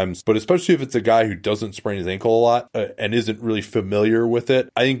many times. But especially if it's a guy who doesn't sprain his ankle a lot and isn't really familiar with it,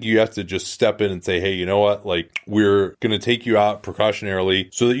 I think you have to just step in and say, hey, you know what? Like, we're going to take you out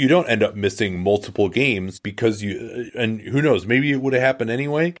precautionarily so that you don't end up missing multiple games because and who knows, maybe it would have happened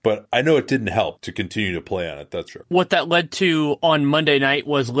anyway, but I know it didn't help to continue to play on it. That's true. What that led to on Monday night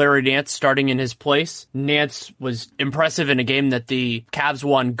was Larry Nance starting in his place. Nance was impressive in a game that the Cavs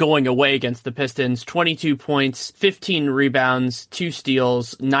won going away against the Pistons. 22 points, 15 rebounds, 2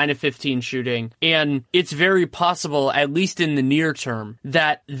 steals, 9 of 15 shooting. And it's very possible, at least in the near term,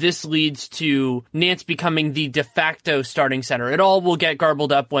 that this leads to Nance becoming the de facto starting center. It all will get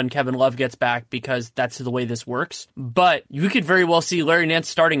garbled up when Kevin Love gets back because that's the way this works. But you could very well see Larry Nance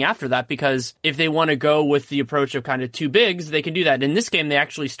starting after that, because if they want to go with the approach of kind of 2 bigs, they can do that. In this game, they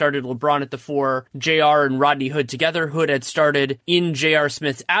actually started LeBron at the 4, JR and Rodney Hood together. Hood had started in J.R.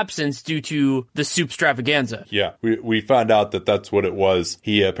 Smith's absence due to the soup extravaganza. Yeah, we found out that that's what it was.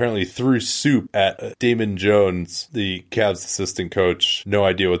 He apparently threw soup at Damon Jones, the Cavs assistant coach. No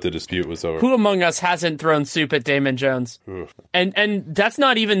idea what the dispute was over. Who among us hasn't thrown soup at Damon Jones? Oof. And that's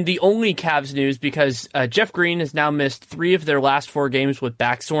not even the only Cavs news, because Jeff Green has now missed 3 of their last 4 games with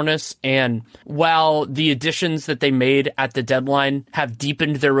back soreness. And while the additions that they made at the deadline have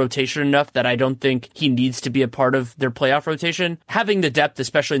deepened their rotation enough that I don't think he needs to be a part of their playoff rotation, having the depth,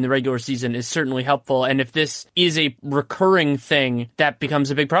 especially in the regular season, is certainly helpful. And if this is a recurring thing, that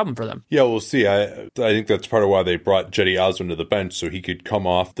becomes a big problem for them. Yeah, we'll see. I think that's part of why they brought Jetty Osman to the bench, so he he could come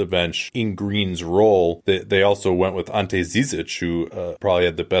off the bench in Green's role. They also went with Ante Zizic, who probably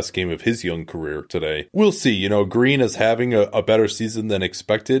had the best game of his young career today. We'll see. Green is having a better season than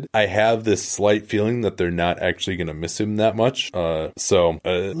expected. I have this slight feeling that they're not actually going to miss him that much. So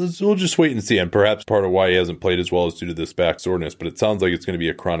we'll just wait and see. And perhaps part of why he hasn't played as well is due to this back soreness, but it sounds like it's going to be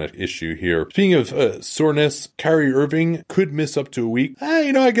a chronic issue here. Speaking of soreness, Kyrie Irving could miss up to a week.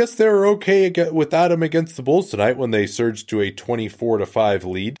 I guess they were okay without him against the Bulls tonight when they surged to a 24-5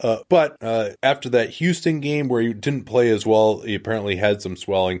 lead. But after that Houston game where he didn't play as well, he apparently had some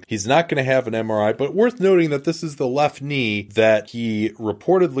swelling. He's not going to have an MRI, but worth noting that this is the left knee that he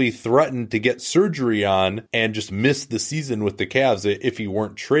reportedly threatened to get surgery on and just missed the season with the Cavs if he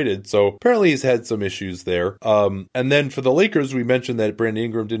weren't traded. So apparently he's had some issues there. And then for the Lakers, we mentioned that Brandon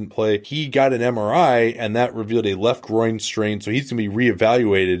Ingram didn't play. He got an MRI and that revealed a left groin strain. So he's going to be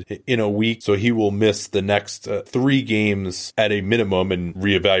reevaluated in a week. So he will miss the next 3 games at a minimum, and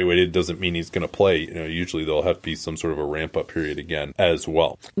reevaluated doesn't mean he's going to play. Usually there'll have to be some sort of a ramp up period again as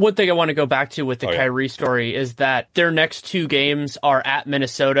well. One thing I want to go back to with the Kyrie story is that their next 2 games are at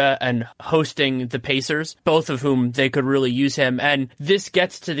Minnesota and hosting the Pacers, both of whom they could really use him. And this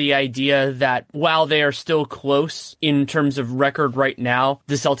gets to the idea that while they are still close in terms of record right now,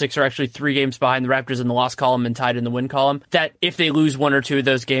 the Celtics are actually 3 games behind the Raptors in the loss column and tied in the win column, that if they lose 1 or 2 of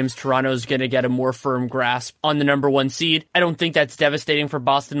those games, Toronto's going to get a more firm grasp on the number 1 seed. I don't think that's devastating for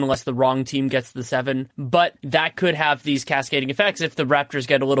Boston unless the wrong team gets the 7, but that could have these cascading effects. If the Raptors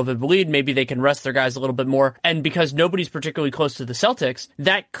get a little bit of a lead, maybe they can rest their guys a little bit more. And because nobody's particularly close to the Celtics,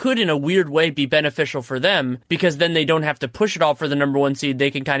 that could in a weird way be beneficial for them, because then they don't have to push it all for the number 1 seed.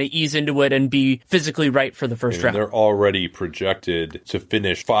 They can kind of ease into it and be physically right for the first round. They're already projected to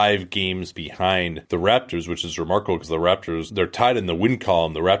finish 5 games behind the Raptors, which is remarkable because the Raptors, they're tied in the win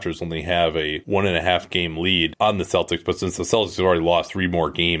column. The Raptors only have a 1.5 game lead on the Celtics, but since the Celtics have already lost 3 more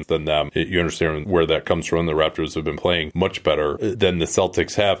games than them, you understand where that comes from. The Raptors have been playing much better than the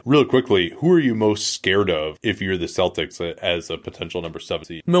Celtics have. Real quickly, who are you most scared of if you're the Celtics as a potential number 7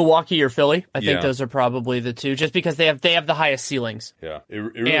 seed? Milwaukee or Philly? I think those are probably the 2, just because they have the highest ceilings. Yeah, it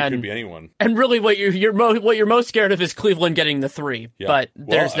really could be anyone. And really, what you're most scared of is Cleveland getting the 3. Yeah. But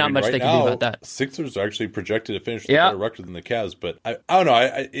there's not much they can do about that. Sixers are actually projected to finish with a better record than the Cavs, but I don't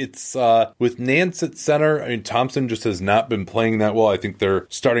know. It's with Nance at center. I mean, Thompson just has not been playing that well. I think their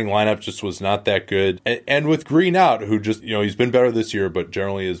starting lineup just was not that good. And with Green out, who just, he's been better this year, but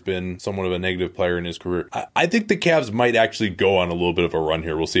generally has been somewhat of a negative player in his career. I think the Cavs might actually go on a little bit of a run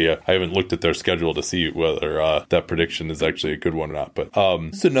here. We'll see. I haven't looked at their schedule to see whether that prediction is actually a good one or not. But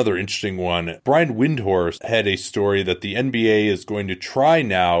this is another interesting one. Brian Windhorst had a story that the NBA is going to try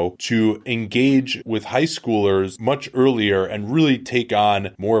now to engage with high schoolers much earlier and really take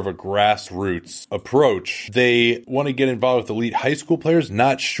on more of a grassroots approach. They want to get involved with elite high school players.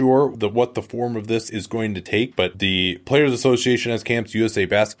 Not sure what the form of this is going to take, but the Players Association has camps. USA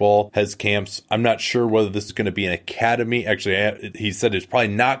Basketball has camps. I'm not sure whether this is going to be an academy. Actually, he said it's probably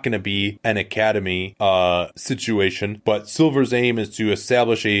not going to be an academy situation, but Silver's aim is to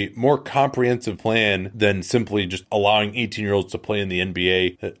establish a more comprehensive plan than simply just allowing 18-year-olds to play in the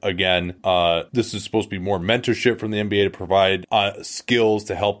NBA. Again, this is supposed to be more mentorship from the NBA to provide skills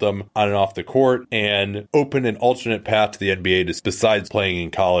to help them on and off the court and open an alternate path to the NBA besides playing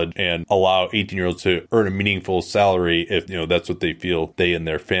in college and allow 18-year-olds to earn a meaningful salary if that's what they feel they and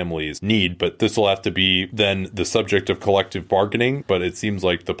their families need. But this will have to be then the subject of collective bargaining, but it seems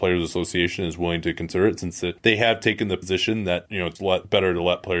like the Players Association is willing to consider it since they have taken the position that it's better to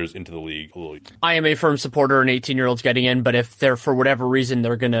let players into the league. I am a firm supporter in 18-year-olds getting in, but if they're for whatever reason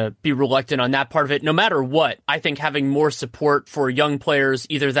they're going to be reluctant on that part of it, no matter what, I think having more support for young players,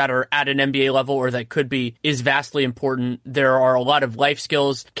 either that are at an NBA level or that could be, is vastly important. There are a lot of life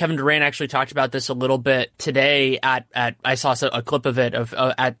skills. Kevin Durant actually talked about this a little bit today at I saw a clip of it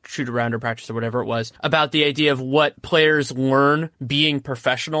at shoot around or practice or whatever it was, about the idea of what players learn being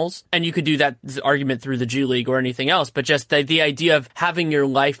professionals. And you could do that argument through the G League or anything else, but just the idea of having your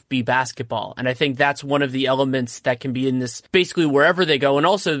life be basketball. And I think that's one of the elements that can be in this basically wherever they go. And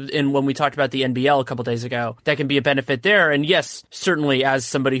also when we talked about the NBL a couple days ago, that can be a benefit there. And yes, certainly as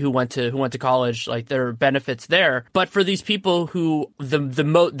somebody who went to college, like there are benefits there. But for these people who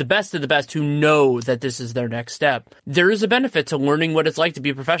the best of the best who know that this is their next step, there is a benefit to learning what it's like to be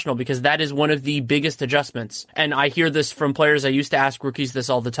a professional, because that is one of the biggest adjustments. And I hear this from players. I used to ask rookies this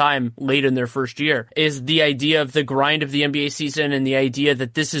all the time late in their first year, is the idea of the grind of the NBA season and the idea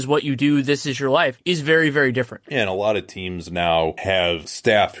that this is what you do, this is your life, is very, very different. And a lot of teams now have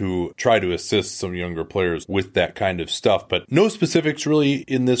staff who try to assist some younger players with that kind of stuff, but no specifics really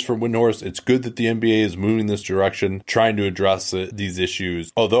in this from Windhorst. It's good that the NBA is moving this direction, trying trying to address these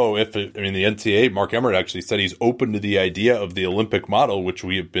issues. Although, the NCAA, Mark Emmert actually said he's open to the idea of the Olympic model, which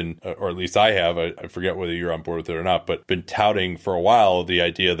we have been, or at least I have, I forget whether you're on board with it or not, but been touting for a while the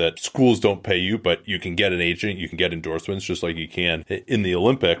idea that schools don't pay you, but you can get an agent, you can get endorsements just like you can in the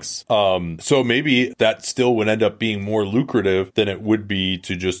Olympics. So maybe that still would end up being more lucrative than it would be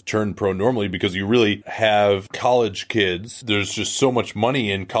to just turn pro normally, because you really have college kids. There's just so much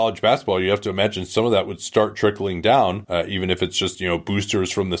money in college basketball. You have to imagine some of that would start trickling down, even if it's just,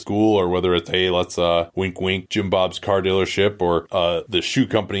 boosters from the school, or whether it's, hey, let's wink, wink, Jim Bob's car dealership, or the shoe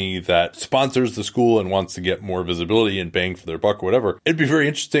company that sponsors the school and wants to get more visibility and bang for their buck, or whatever. It'd be very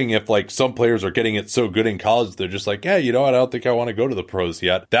interesting if some players are getting it so good in college, they're just like, yeah, I don't think I want to go to the pros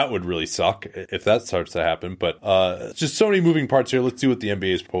yet. That would really suck if that starts to happen. But just so many moving parts here. Let's see what the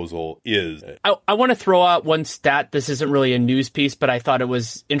NBA's proposal is. I want to throw out one stat. This isn't really a news piece, but I thought it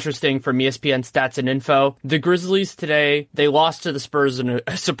was interesting from ESPN Stats and Info. The Grizzlies today, they lost to the Spurs in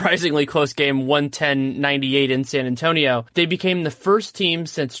a surprisingly close game, 110-98 in San Antonio. They became the first team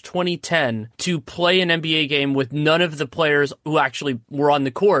since 2010 to play an NBA game with none of the players who actually were on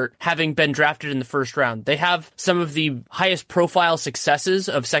the court having been drafted in the first round. They have some of the highest profile successes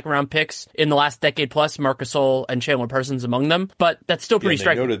of second round picks in the last decade plus, Marc Gasol and Chandler Parsons among them, but that's still pretty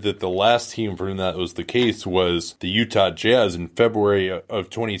striking. They noted that the last team for whom that was the case was the Utah Jazz in February of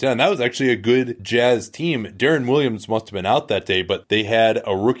 2010. That was actually a good Jazz team. Darren Williams must have been out that day, but they had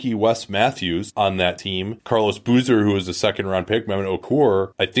a rookie Wes Matthews on that team. Carlos Boozer, who was a second round pick. Mehmet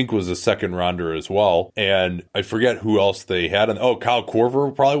Okur, I think, was a second rounder as well. And I forget who else they had. Kyle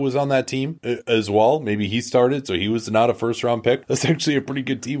Korver probably was on that team as well. Maybe he started, so he was not a first round pick. That's actually a pretty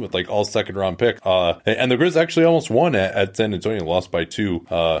good team with all second round pick. And the Grizz actually almost won at San Antonio, lost by 2.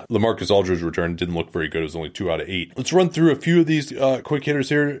 LaMarcus Aldridge returned, didn't look very good. It was only 2 out of 8. Let's run through a few of these quick hitters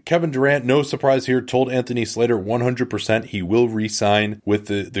here. Kevin Durant, no surprise here, told Anthony Slater 100% he will re-sign with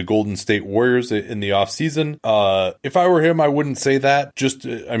the Golden State Warriors in the offseason. If I were him, I wouldn't say that.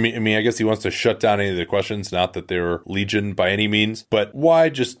 I guess he wants to shut down any of the questions, not that they're legion by any means, but why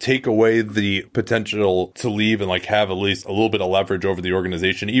just take away the potential to leave and have at least a little bit of leverage over the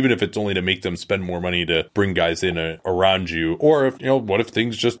organization, even if it's only to make them spend more money to bring guys in around you? Or if, what if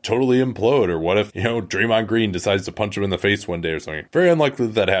things just totally implode? Or what if, Draymond Green decides to punch him in the face one day or something? Very unlikely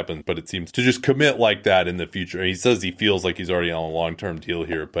that happens, but it seems to just commit like that in the future. He says he feels like he's already on a long-term deal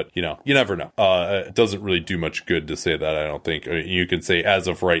here, but you never know. It doesn't really do much good to say that, I don't think. You can say, as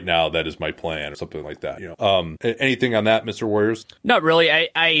of right now, that is my plan, or something like that. Anything on that, Mr. Warriors? Not really.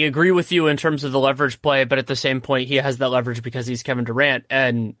 I agree with you in terms of the leverage play, but at the same point, he has that leverage because he's Kevin Durant,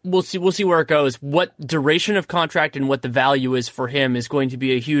 and we'll see where it goes. What duration of contract and what the value is for him is going to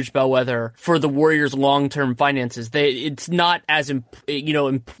be a huge bellwether for the Warriors' long-term finances. It's not as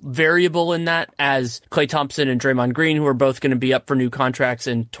variable in that as Klay Thompson and Draymond Green, who are both going to be up for new contracts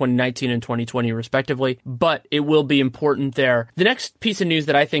in 2019 and 2020 respectively, but it will be important there. The next piece of news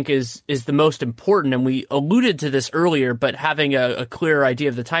that I think is the most important, and we alluded to this earlier, but having a clearer idea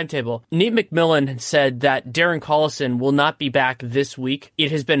of the timetable, Nate McMillan said that Darren Collison will not be back this week.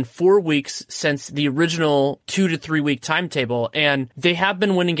 It has been 4 weeks since the original 2 to 3 week timetable, and they have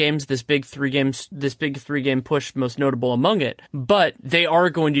been winning games, this big three game push, most notable among it, but they are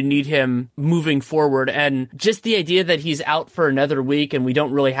going to need him moving forward. And just the idea that he's out for another week and we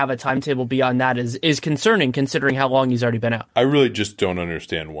don't really have a timetable beyond that is concerning, considering how long he's already been out. I really just don't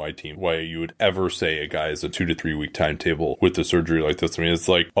understand why you would ever say a guy is a 2 to 3 week timetable with the surgery like this. I mean, it's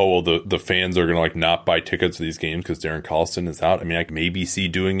like, oh, well, the fans are going to not buy tickets to these games because Darren Collison is out. I mean, I can maybe see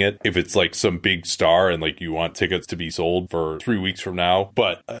doing it if it's some big star and you want tickets to be sold for 3 weeks from now,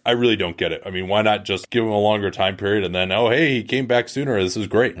 but I really don't get it. I mean, why not just give him a longer time period and then, oh, hey, he came back sooner. This is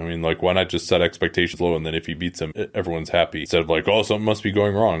great. I mean, why not just set expectations low, and then if he beats him, everyone's happy, instead of oh, something must be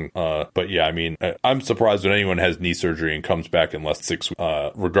going wrong. But yeah, I mean, I'm surprised when anyone has knee surgery and comes back in less than 6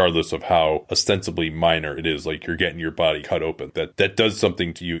 weeks, regardless of how ostensibly minor it is. You're getting your body cut open. That does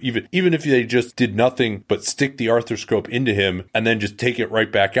something to you. Even if they just did nothing but stick the arthroscope into him and then just take it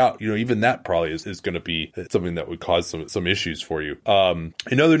right back out, even that probably is going to be something that would cause some issues for you.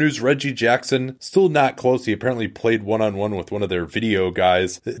 In other news, Reggie Jackson, still not close. He apparently played one-on-one with one of their video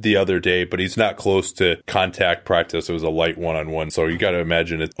guys the other day, but he's not close to contact practice. It was a light one-on-one. So you got to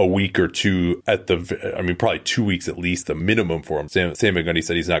imagine it's a week or two probably 2 weeks at least, the minimum for him. Sam McGundy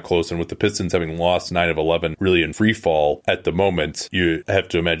said he's not close. And with the Pistons having lost 9 of 11 really in free fall at the moment, you have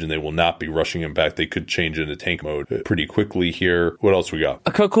to imagine they will not be rushing him back. They could change into tank mode pretty quickly here. What else we got?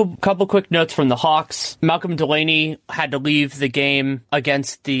 A couple quick notes from the Hawks. Malcolm Delaney had to leave the game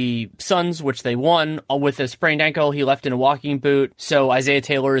against the Suns, which they won, with a sprained ankle. He left in a walking boot, so Isaiah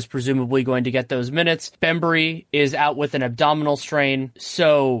Taylor is presumably going to get those minutes. Bembry Bembry is out with an abdominal strain,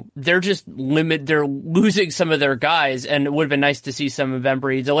 so they're losing some of their guys, and it would have been nice to see some of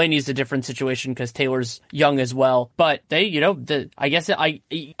Bembry. Delaney's a different situation because Taylor's young as well, but they, I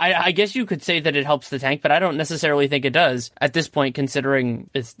guess you could say that it helps the tank, but I don't necessarily think it does at this point, considering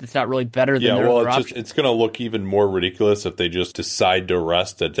it's not really better than their other options. It's going to look even more ridiculous if they just decide to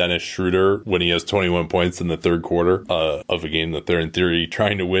rest a Dennis Schroeder when he has 21 points in the third quarter of a game that they're in theory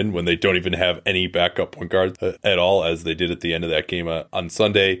trying to win, when they don't even have any backup point guard at all, as they did at the end of that game on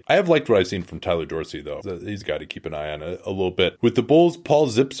Sunday. I have liked what I've seen from Tyler Dorsey, though. He's got to keep an eye on a little bit. With the Bulls, Paul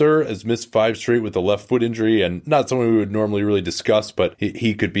Zipser has missed 5 straight with a left foot injury, and not someone we would normally really discuss, but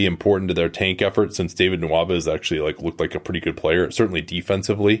he could be important to their tank effort, since David Nwaba has actually looked like a pretty good player, certainly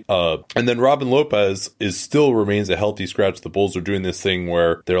defensively. And then Robin Lopez still remains a healthy scratch. The Bulls are doing this thing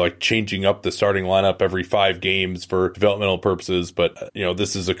where they're changing up the starting lineup every 5 games for developmental purposes, but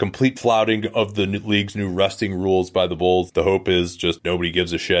this is a complete flouting of the league's new resting rules by the Bulls. The hope is just nobody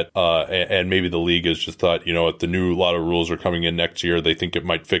gives a shit, and maybe the league has just thought, what, the new lot of rules are coming in next year, they think it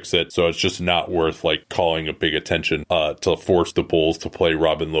might fix it, so it's just not worth calling a big attention to force the Bulls to play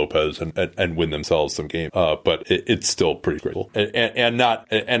Robin Lopez and win themselves some game. But it's still pretty critical,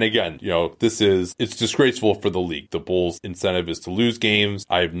 and again, it's disgraceful for the league. The Bulls' incentive is to lose games.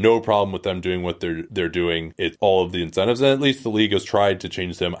 I have no problem with them doing what they're doing. It's all of the incentives, and at least the league has tried to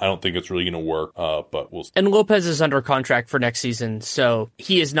change them. I don't think it's really going to work, but we'll see. And Lopez is under contract for next season, so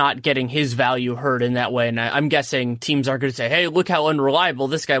he is not getting his value hurt in that way. And I'm guessing teams are going to say, hey, look how unreliable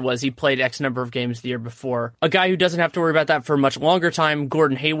this guy was. He played X number of games the year before. A guy who doesn't have to worry about that for a much longer time,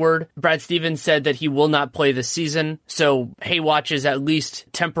 Gordon Hayward. Brad Stevens said that he will not play this season, so Haywatch is at least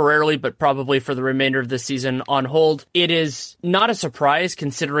temporarily, but probably for the remainder of the season, on hold. It is not a surprise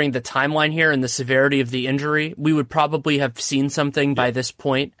considering the timeline here and the severity of the injury. We would probably have seen something by this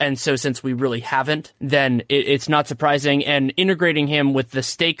point, and so since we really haven't, then it's not surprising. And integrating him with the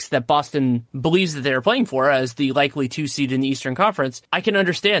stakes that Boston believes that they're playing for as the likely 2 seed in the Eastern Conference, I can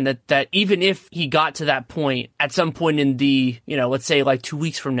understand that even if he got to that point at some point in the, let's say 2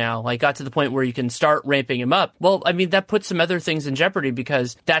 weeks from now, got to the point where you can start ramping him up, well, I mean, that puts some other things in jeopardy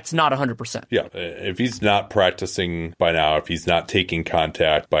because that's not 100%. Yeah, if he's not practicing by now, if he's not taking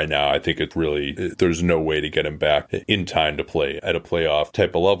contact by now, I think it's really, there's no way to get him back in time to play at a playoff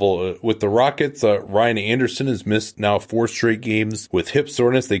type of level. With the Rockets, Ryan Anderson has missed now 4 straight games with hip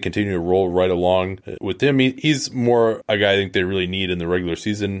soreness. They continue to roll right along with him. He's more a guy I think they really need in the regular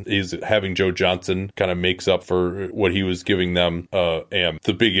season. He's having Joe Johnson kind of makes up for what he was giving them. And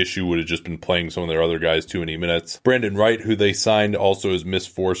the big issue would have just been playing some of their other guys too many minutes. Brandon Wright, who they signed, also has missed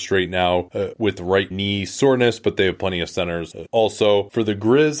 4 straight now with right knee soreness, but they have plenty of centers. Also, for the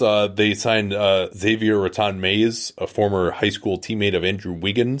Grizz, they signed Xavier Rattan-Mays, a former high school teammate of Andrew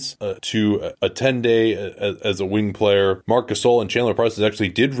Wiggins, to a 10-day as a wing player. Marc Gasol and Chandler Parsons actually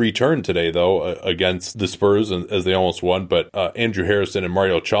did return today, though, against the Spurs, as they almost won, but Andrew Harrison and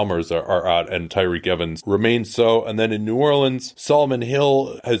Mario Chalmers are out, and Tyreek Evans remains so. And then in New Orleans, Solomon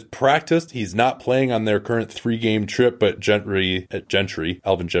Hill has practiced. He's not playing on their current 3-game trip, but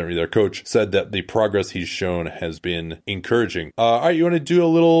Alvin Gentry, their coach, said that the progress he's shown has been encouraging. All right, you want to do a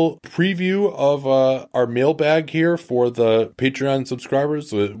little preview of our mailbag here for the Patreon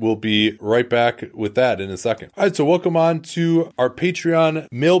subscribers? We'll be right back with that in a second. All right, so welcome on to our Patreon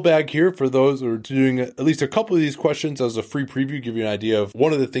mailbag here for those who are doing at least a couple of these questions as a free preview, give you an idea of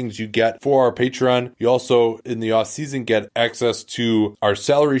one of the things you get for our Patreon. You also, in the off season, get access to our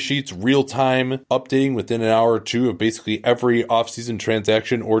salary sheets, real-time updating within an hour or two of basically every off-season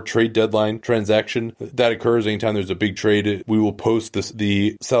transaction or trade deadline transaction that occurs. Anytime there's a big trade, we will post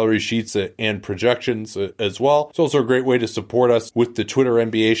the salary sheets and projections as well. It's also a great way to support us with the Twitter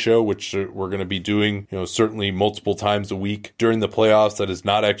NBA show, which we're going to be doing, certainly multiple times a week during the playoffs. That is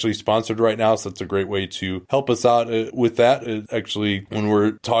not actually sponsored right now, so it's a great way to help us out with that. Actually, when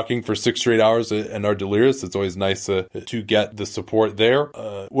we're talking for 6 straight hours and are delirious, it's always nice to get the support there.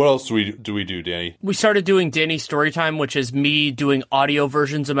 What else do we do, Danny? We started doing Danny Storytime, which is me doing audio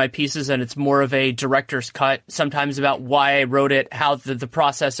versions of my pieces, and it's more of a director's cut, sometimes about why I wrote it, how the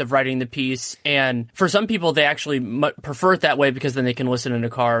process of writing the piece, and for some people, they actually prefer it that way because then they can listen in a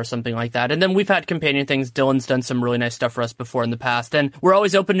car or something like that. And then we've had companion things. Dylan's done some really nice stuff for us before in the past, and we're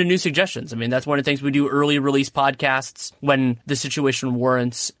always open to new suggestions. I mean, that's one of the things we do, early release podcasts when the situation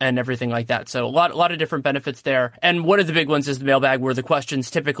warrants and everything like that. So a lot of different benefits there. And one of the big ones is the mailbag, where the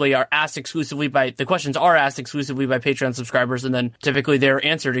questions typically are asked exclusively by Patreon subscribers, and then typically they're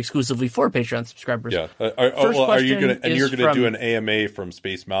answered exclusively for Patreon subscribers. Yeah. You're gonna do an AMA from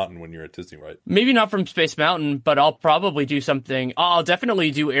Space Mountain when you're at Disney, right? Maybe not from Space Mountain, but I'll probably do something. I'll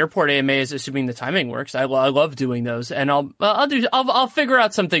definitely do airport AMAs as assuming the timing works. I love doing those, and I'll figure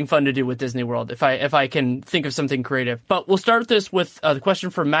out something fun to do with Disney World if I can think of something creative. But we'll start this with the question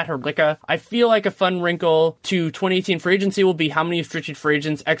from Matt Herlicka. I feel like a fun wrinkle to 2018 free agency will be how many restricted free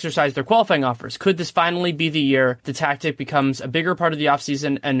agents exercise their qualifying offers. Could this finally be the year the tactic becomes a bigger part of the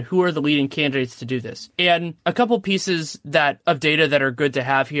offseason, and who are the leading candidates to do this? And a couple pieces of data that are good to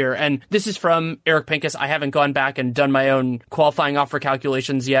have here, and this is from Eric Pincus. I haven't gone back and done my own qualifying offer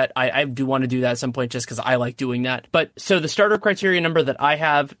calculations yet. I do want to do that at some point just because I like doing that. But so the starter criteria number that I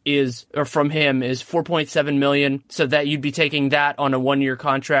have from him is 4.7 million. So that you'd be taking that on a 1-year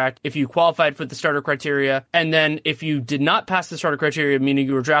contract if you qualified for the starter criteria. And then if you did not pass the starter criteria, meaning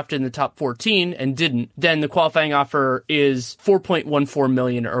you were drafted in the top 14 and didn't, then the qualifying offer is 4.14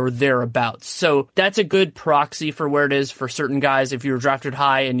 million or thereabouts. So that's a good proxy for where it is for certain guys. If you were drafted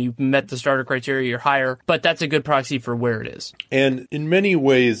high and you met the starter criteria, you're higher, but that's a good proxy for where it is. And in many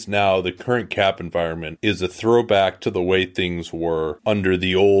ways now, the current cap environment is a throwback to the way things were under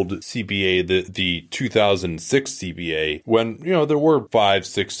the old CBA, the 2006 CBA, when, there were 5,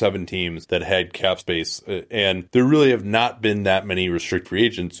 6, 7 teams that had cap space, and there really have not been that many restricted free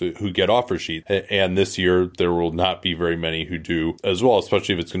agents who get offer sheet. And this year, there will not be very many who do as well,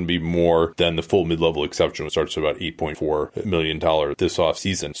 especially if it's going to be more than the full mid-level exception, which starts at about $8.4 million this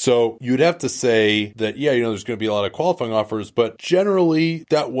offseason. So you'd have to say that, there's going to be a lot of qualifying offers, but generally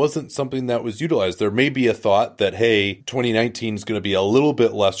that wasn't something that was utilized. There may be a thought that, hey, 2019 is going to be a little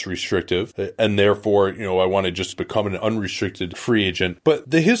bit less restrictive, and therefore, I want to just become an unrestricted free agent. But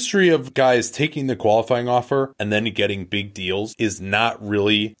the history of guys taking the qualifying offer and then getting big deals is not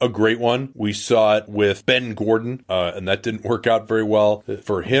really a great one. We saw it with Ben Gordon, and that didn't work out very well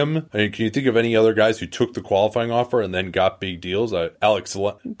for him. I mean, can you think of any other guys who took the qualifying offer and then got big deals?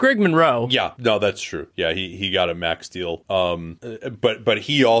 Greg Monroe. Yeah, no, that's true. Yeah, he got a max deal. But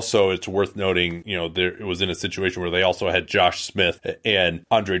he also, it's worth noting, it was in a situation where they also had Josh Smith and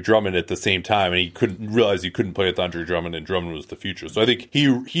Andre Drummond at the same time, and he couldn't realize he couldn't play with Andre Drummond, and Drummond was the future. So I think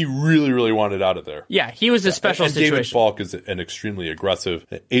he really, really wanted out of there. Yeah, he was a special situation. David Falk is an extremely aggressive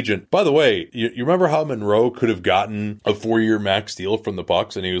agent. By the way, you remember how Monroe could have gotten a 4-year max deal from the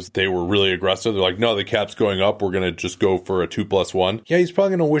Bucks, and they were really aggressive. They're like, no, the cap's going up. We're going to just go for a 2+1. Yeah, he's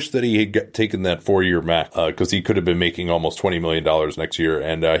probably going to wish that he had taken that 4-year max because he could have been making almost $20 million next year,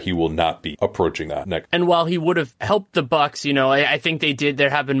 and he will not be approaching that next. And while he would have helped the Bucks, I think they did. There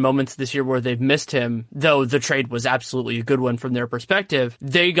have been moments this year where they've missed him, though the trade was absolutely a good one from their perspective.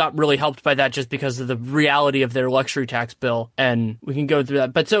 They got really helped by that just because of the reality of their luxury tax bill, and we can go through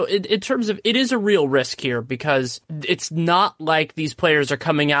that. But so in terms of, it is a real risk here because it's not like these players are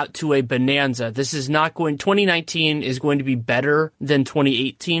coming out to a bonanza. 2019 is going to be better than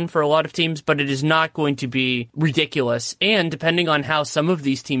 2018 for a lot of teams, but it is not going to be ridiculous. And depending on how some of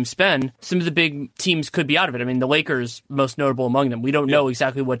these teams spend, some of the big teams could be out of it. I mean, the Lakers, most notable among them. We don't know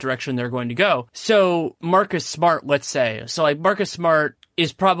exactly what direction they're going to go. So Marcus Smart, let's say. So like Marcus Smart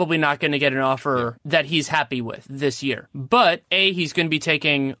is probably not going to get an offer that he's happy with this year. But he's going to be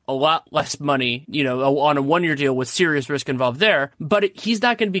taking a lot less money, on a 1-year deal with serious risk involved there. But he's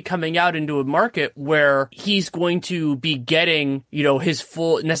not going to be coming out into a market where he's going to be getting, his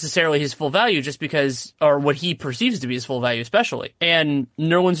full value just because, or what he perceives to be his full value, especially. And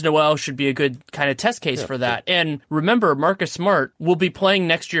Nerlens Noel should be a good kind of test case for that. And remember, Marcus Smart will be playing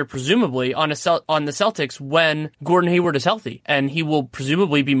next year, presumably on the Celtics when Gordon Hayward is healthy, and he will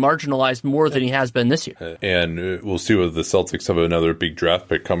presumably be marginalized more than he has been this year. And we'll see whether the Celtics have another big draft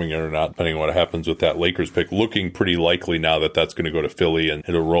pick coming in or not, depending on what happens with that Lakers pick. Looking pretty likely now that that's going to go to Philly and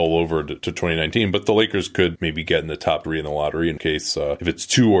it'll roll over to 2019. But the Lakers could maybe get in the top 3 in the lottery in case if it's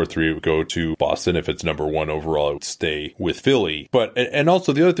 2 or 3, it would go to Boston. If it's number 1 overall, it would stay with Philly. But and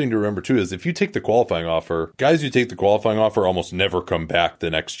also the other thing to remember too is if you take the qualifying offer, guys who take the qualifying offer almost never come back the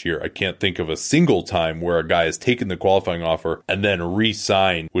next year. I can't think of a single time where a guy has taken the qualifying offer and then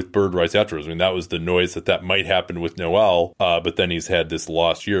re-signed with bird rights afterwards. I mean, that was the noise that might happen with Noel, but then he's had this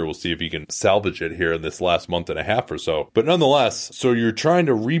lost year. We'll see if he can salvage it here in this last month and a half or so. But nonetheless, so you're trying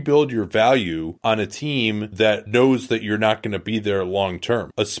to rebuild your value on a team that knows that you're not going to be there long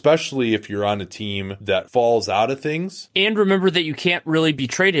term, especially if you're on a team that falls out of things. And remember that you can't really be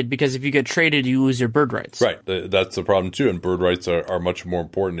traded because if you get traded, you lose your bird rights. Right. That's the problem too. And bird rights are much more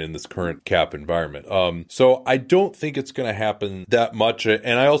important in this current cap environment. So I don't think it's going to happen that much.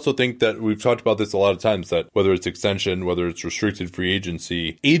 And I also think that we've talked about this a lot of times, that whether it's extension, whether it's restricted free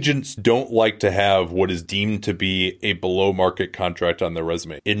agency, agents don't like to have what is deemed to be a below market contract on their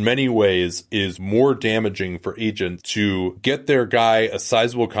resume. In many ways, it is more damaging for agents to get their guy a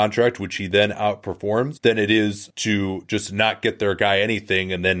sizable contract, which he then outperforms, than it is to just not get their guy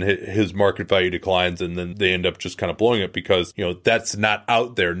anything and then his market value declines and then they end up just kind of blowing it because, that's not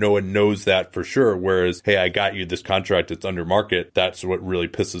out there. No one knows that for sure. Whereas, hey, I got you this contract, it's under market. That's what really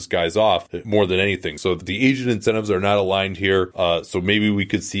pisses guys off more than anything. So the agent incentives are not aligned here. So maybe we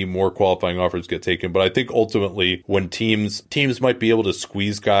could see more qualifying offers get taken. But I think ultimately when teams might be able to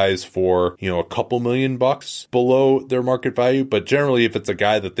squeeze guys for, a couple $1,000,000 below their market value. But generally, if it's a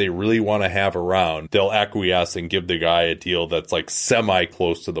guy that they really want to have around, they'll acquiesce and give the guy a deal that's like semi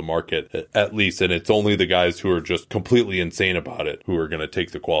close to the market at least. And it's only the guys who are just completely insane about it who are going to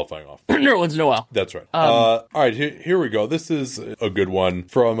take the qualifying offer. Nerlens Noel. That's right. All right, here we go. This is a good one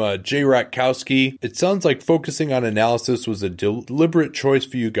from Jay Ratkowski. It sounds like focusing on analysis was a deliberate choice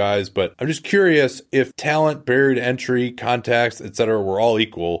for you guys, but I'm just curious, if talent, barrier to entry, contacts, etc. were all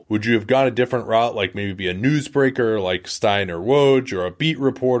equal, would you have gone a different route, like maybe be a newsbreaker like Stein or Woj, or a beat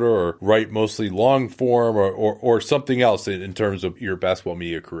reporter, or write mostly long form, or something else in terms of your basketball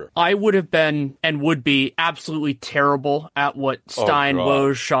media career? I would have been and would be absolutely terrible at what Stein,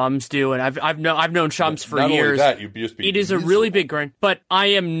 Woj, Shams do, and I've known Shams for years. Not only that, you'd just be it is miserable. A really big grind, but I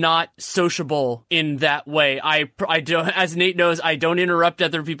am not sociable in that way. I don't, as Nate knows, I don't interrupt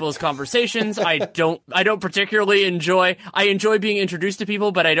other people's conversations. I don't particularly enjoy. I enjoy being introduced to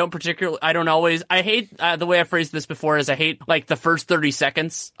people, but I hate the way I phrased this before is I hate like the first 30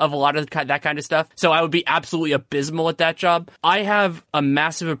 seconds of a lot of that kind of stuff. So I would be absolutely abysmal at that job. I have a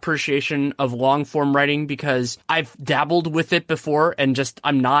massive appreciation of long form writing because I've dabbled with it before and just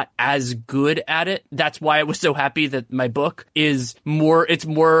I'm not as good at it. That's why I was so happy that my book is more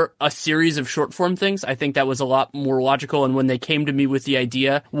a series of short form things. I think that was a lot more logical. And when they came to me with the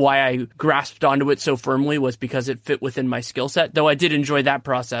idea, why I grasped onto it so firmly was because it fit within my skill set, though I did enjoy that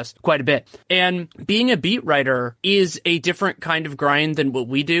process quite a bit. And being a beat writer is a different kind of grind than what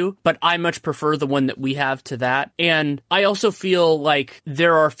we do, but I much prefer the one that we have to that. And I also feel like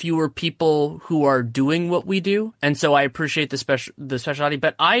there are fewer people who are doing what we do. And so I appreciate the specialty,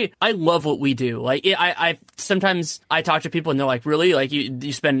 but I love what we do. Like I sometimes I talk to people and they're like, really? Like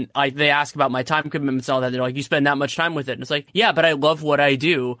you spend, they ask about my time commitments and all that. They're like, you spend that much time with it. And it's like, yeah, but I love what I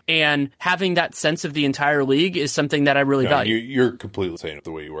do. And having that sense of the entire league is something that I really value. You're completely saying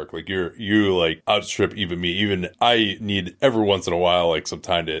the way you work. Like you like outstrip even me. Even I need every once in a while, like some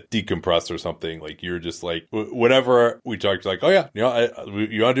time to decompress or something. Like you're just like, whenever we talk, like, oh yeah, you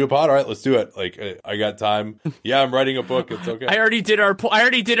want to do a pod? All right, let's do it. Like I got time. Yeah, I'm writing a book. It's okay. I already did our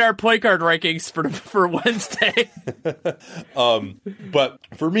point guard rankings for Wednesday. But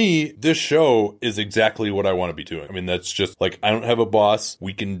for me, this show is exactly what I want to be doing. I mean, that's just like, I don't have a boss.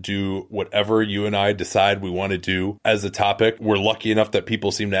 We can do whatever you and I decide we want to do as a topic. We're lucky enough that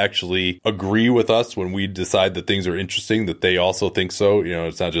people seem to actually agree with us when we decide that things are interesting, that they also think so.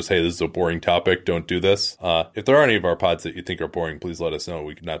 It's not just, hey, this is a boring topic, don't do this. If there are any of our pods that you think are boring, please let us know.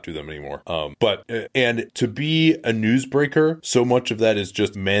 We can not do them anymore. And to be a newsbreaker, so much of that is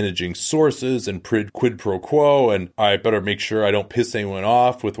just managing sources and quid pro quo, and I better make sure I don't piss anyone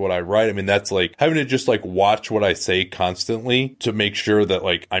off with what I write. I mean, that's like having to just like watch what I say constantly to make sure that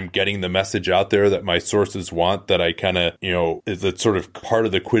like I'm getting the message out there that my sources want, that I kind of, that's sort of part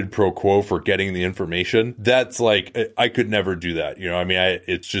of the quid pro quo for getting the information. That's like, I could never do that. I mean,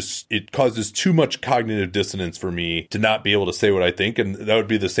 it causes too much cognitive dissonance for me to not be able to say what I think. And that would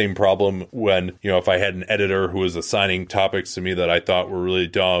be the same problem when, if I had an editor who was assigning topics to me that I thought were really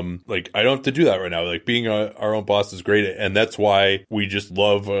dumb. Like, I don't have to do that right now. Like, being our own boss is great. And that's why we just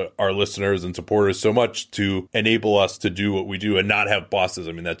love our listeners and supporters so much, to enable us to do what we do and not have bosses.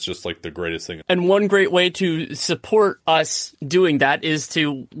 I mean, that's just like the greatest thing. And one great way to support us doing that is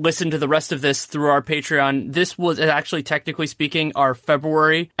to listen to the rest of this through our Patreon. This was actually, technically speaking, our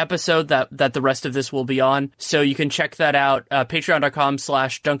February episode that the rest of this will be on. So you can check that out,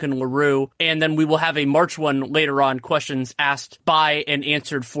 patreon.com/Duncan LaRue. And then we will have a March one later on, questions asked by and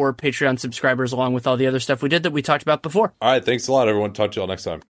answered for Patreon subscribers, along with all the other stuff we did that we talked about before. All right. Thanks a lot, everyone. Talk to y'all next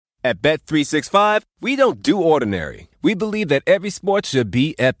time. At Bet365, we don't do ordinary. We believe that every sport should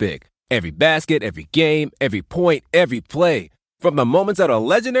be epic. Every basket, every game, every point, every play. From the moments that are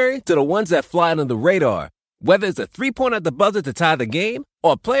legendary to the ones that fly under the radar. Whether it's a 3-pointer at the buzzer to tie the game,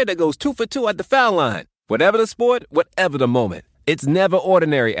 or a player that goes 2 for 2 at the foul line. Whatever the sport, whatever the moment. It's never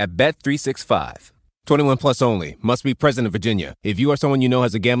ordinary at Bet365. 21 plus only. Must be present in Virginia. If you or someone you know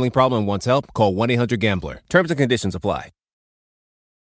has a gambling problem and wants help, call 1-800-GAMBLER. Terms and conditions apply.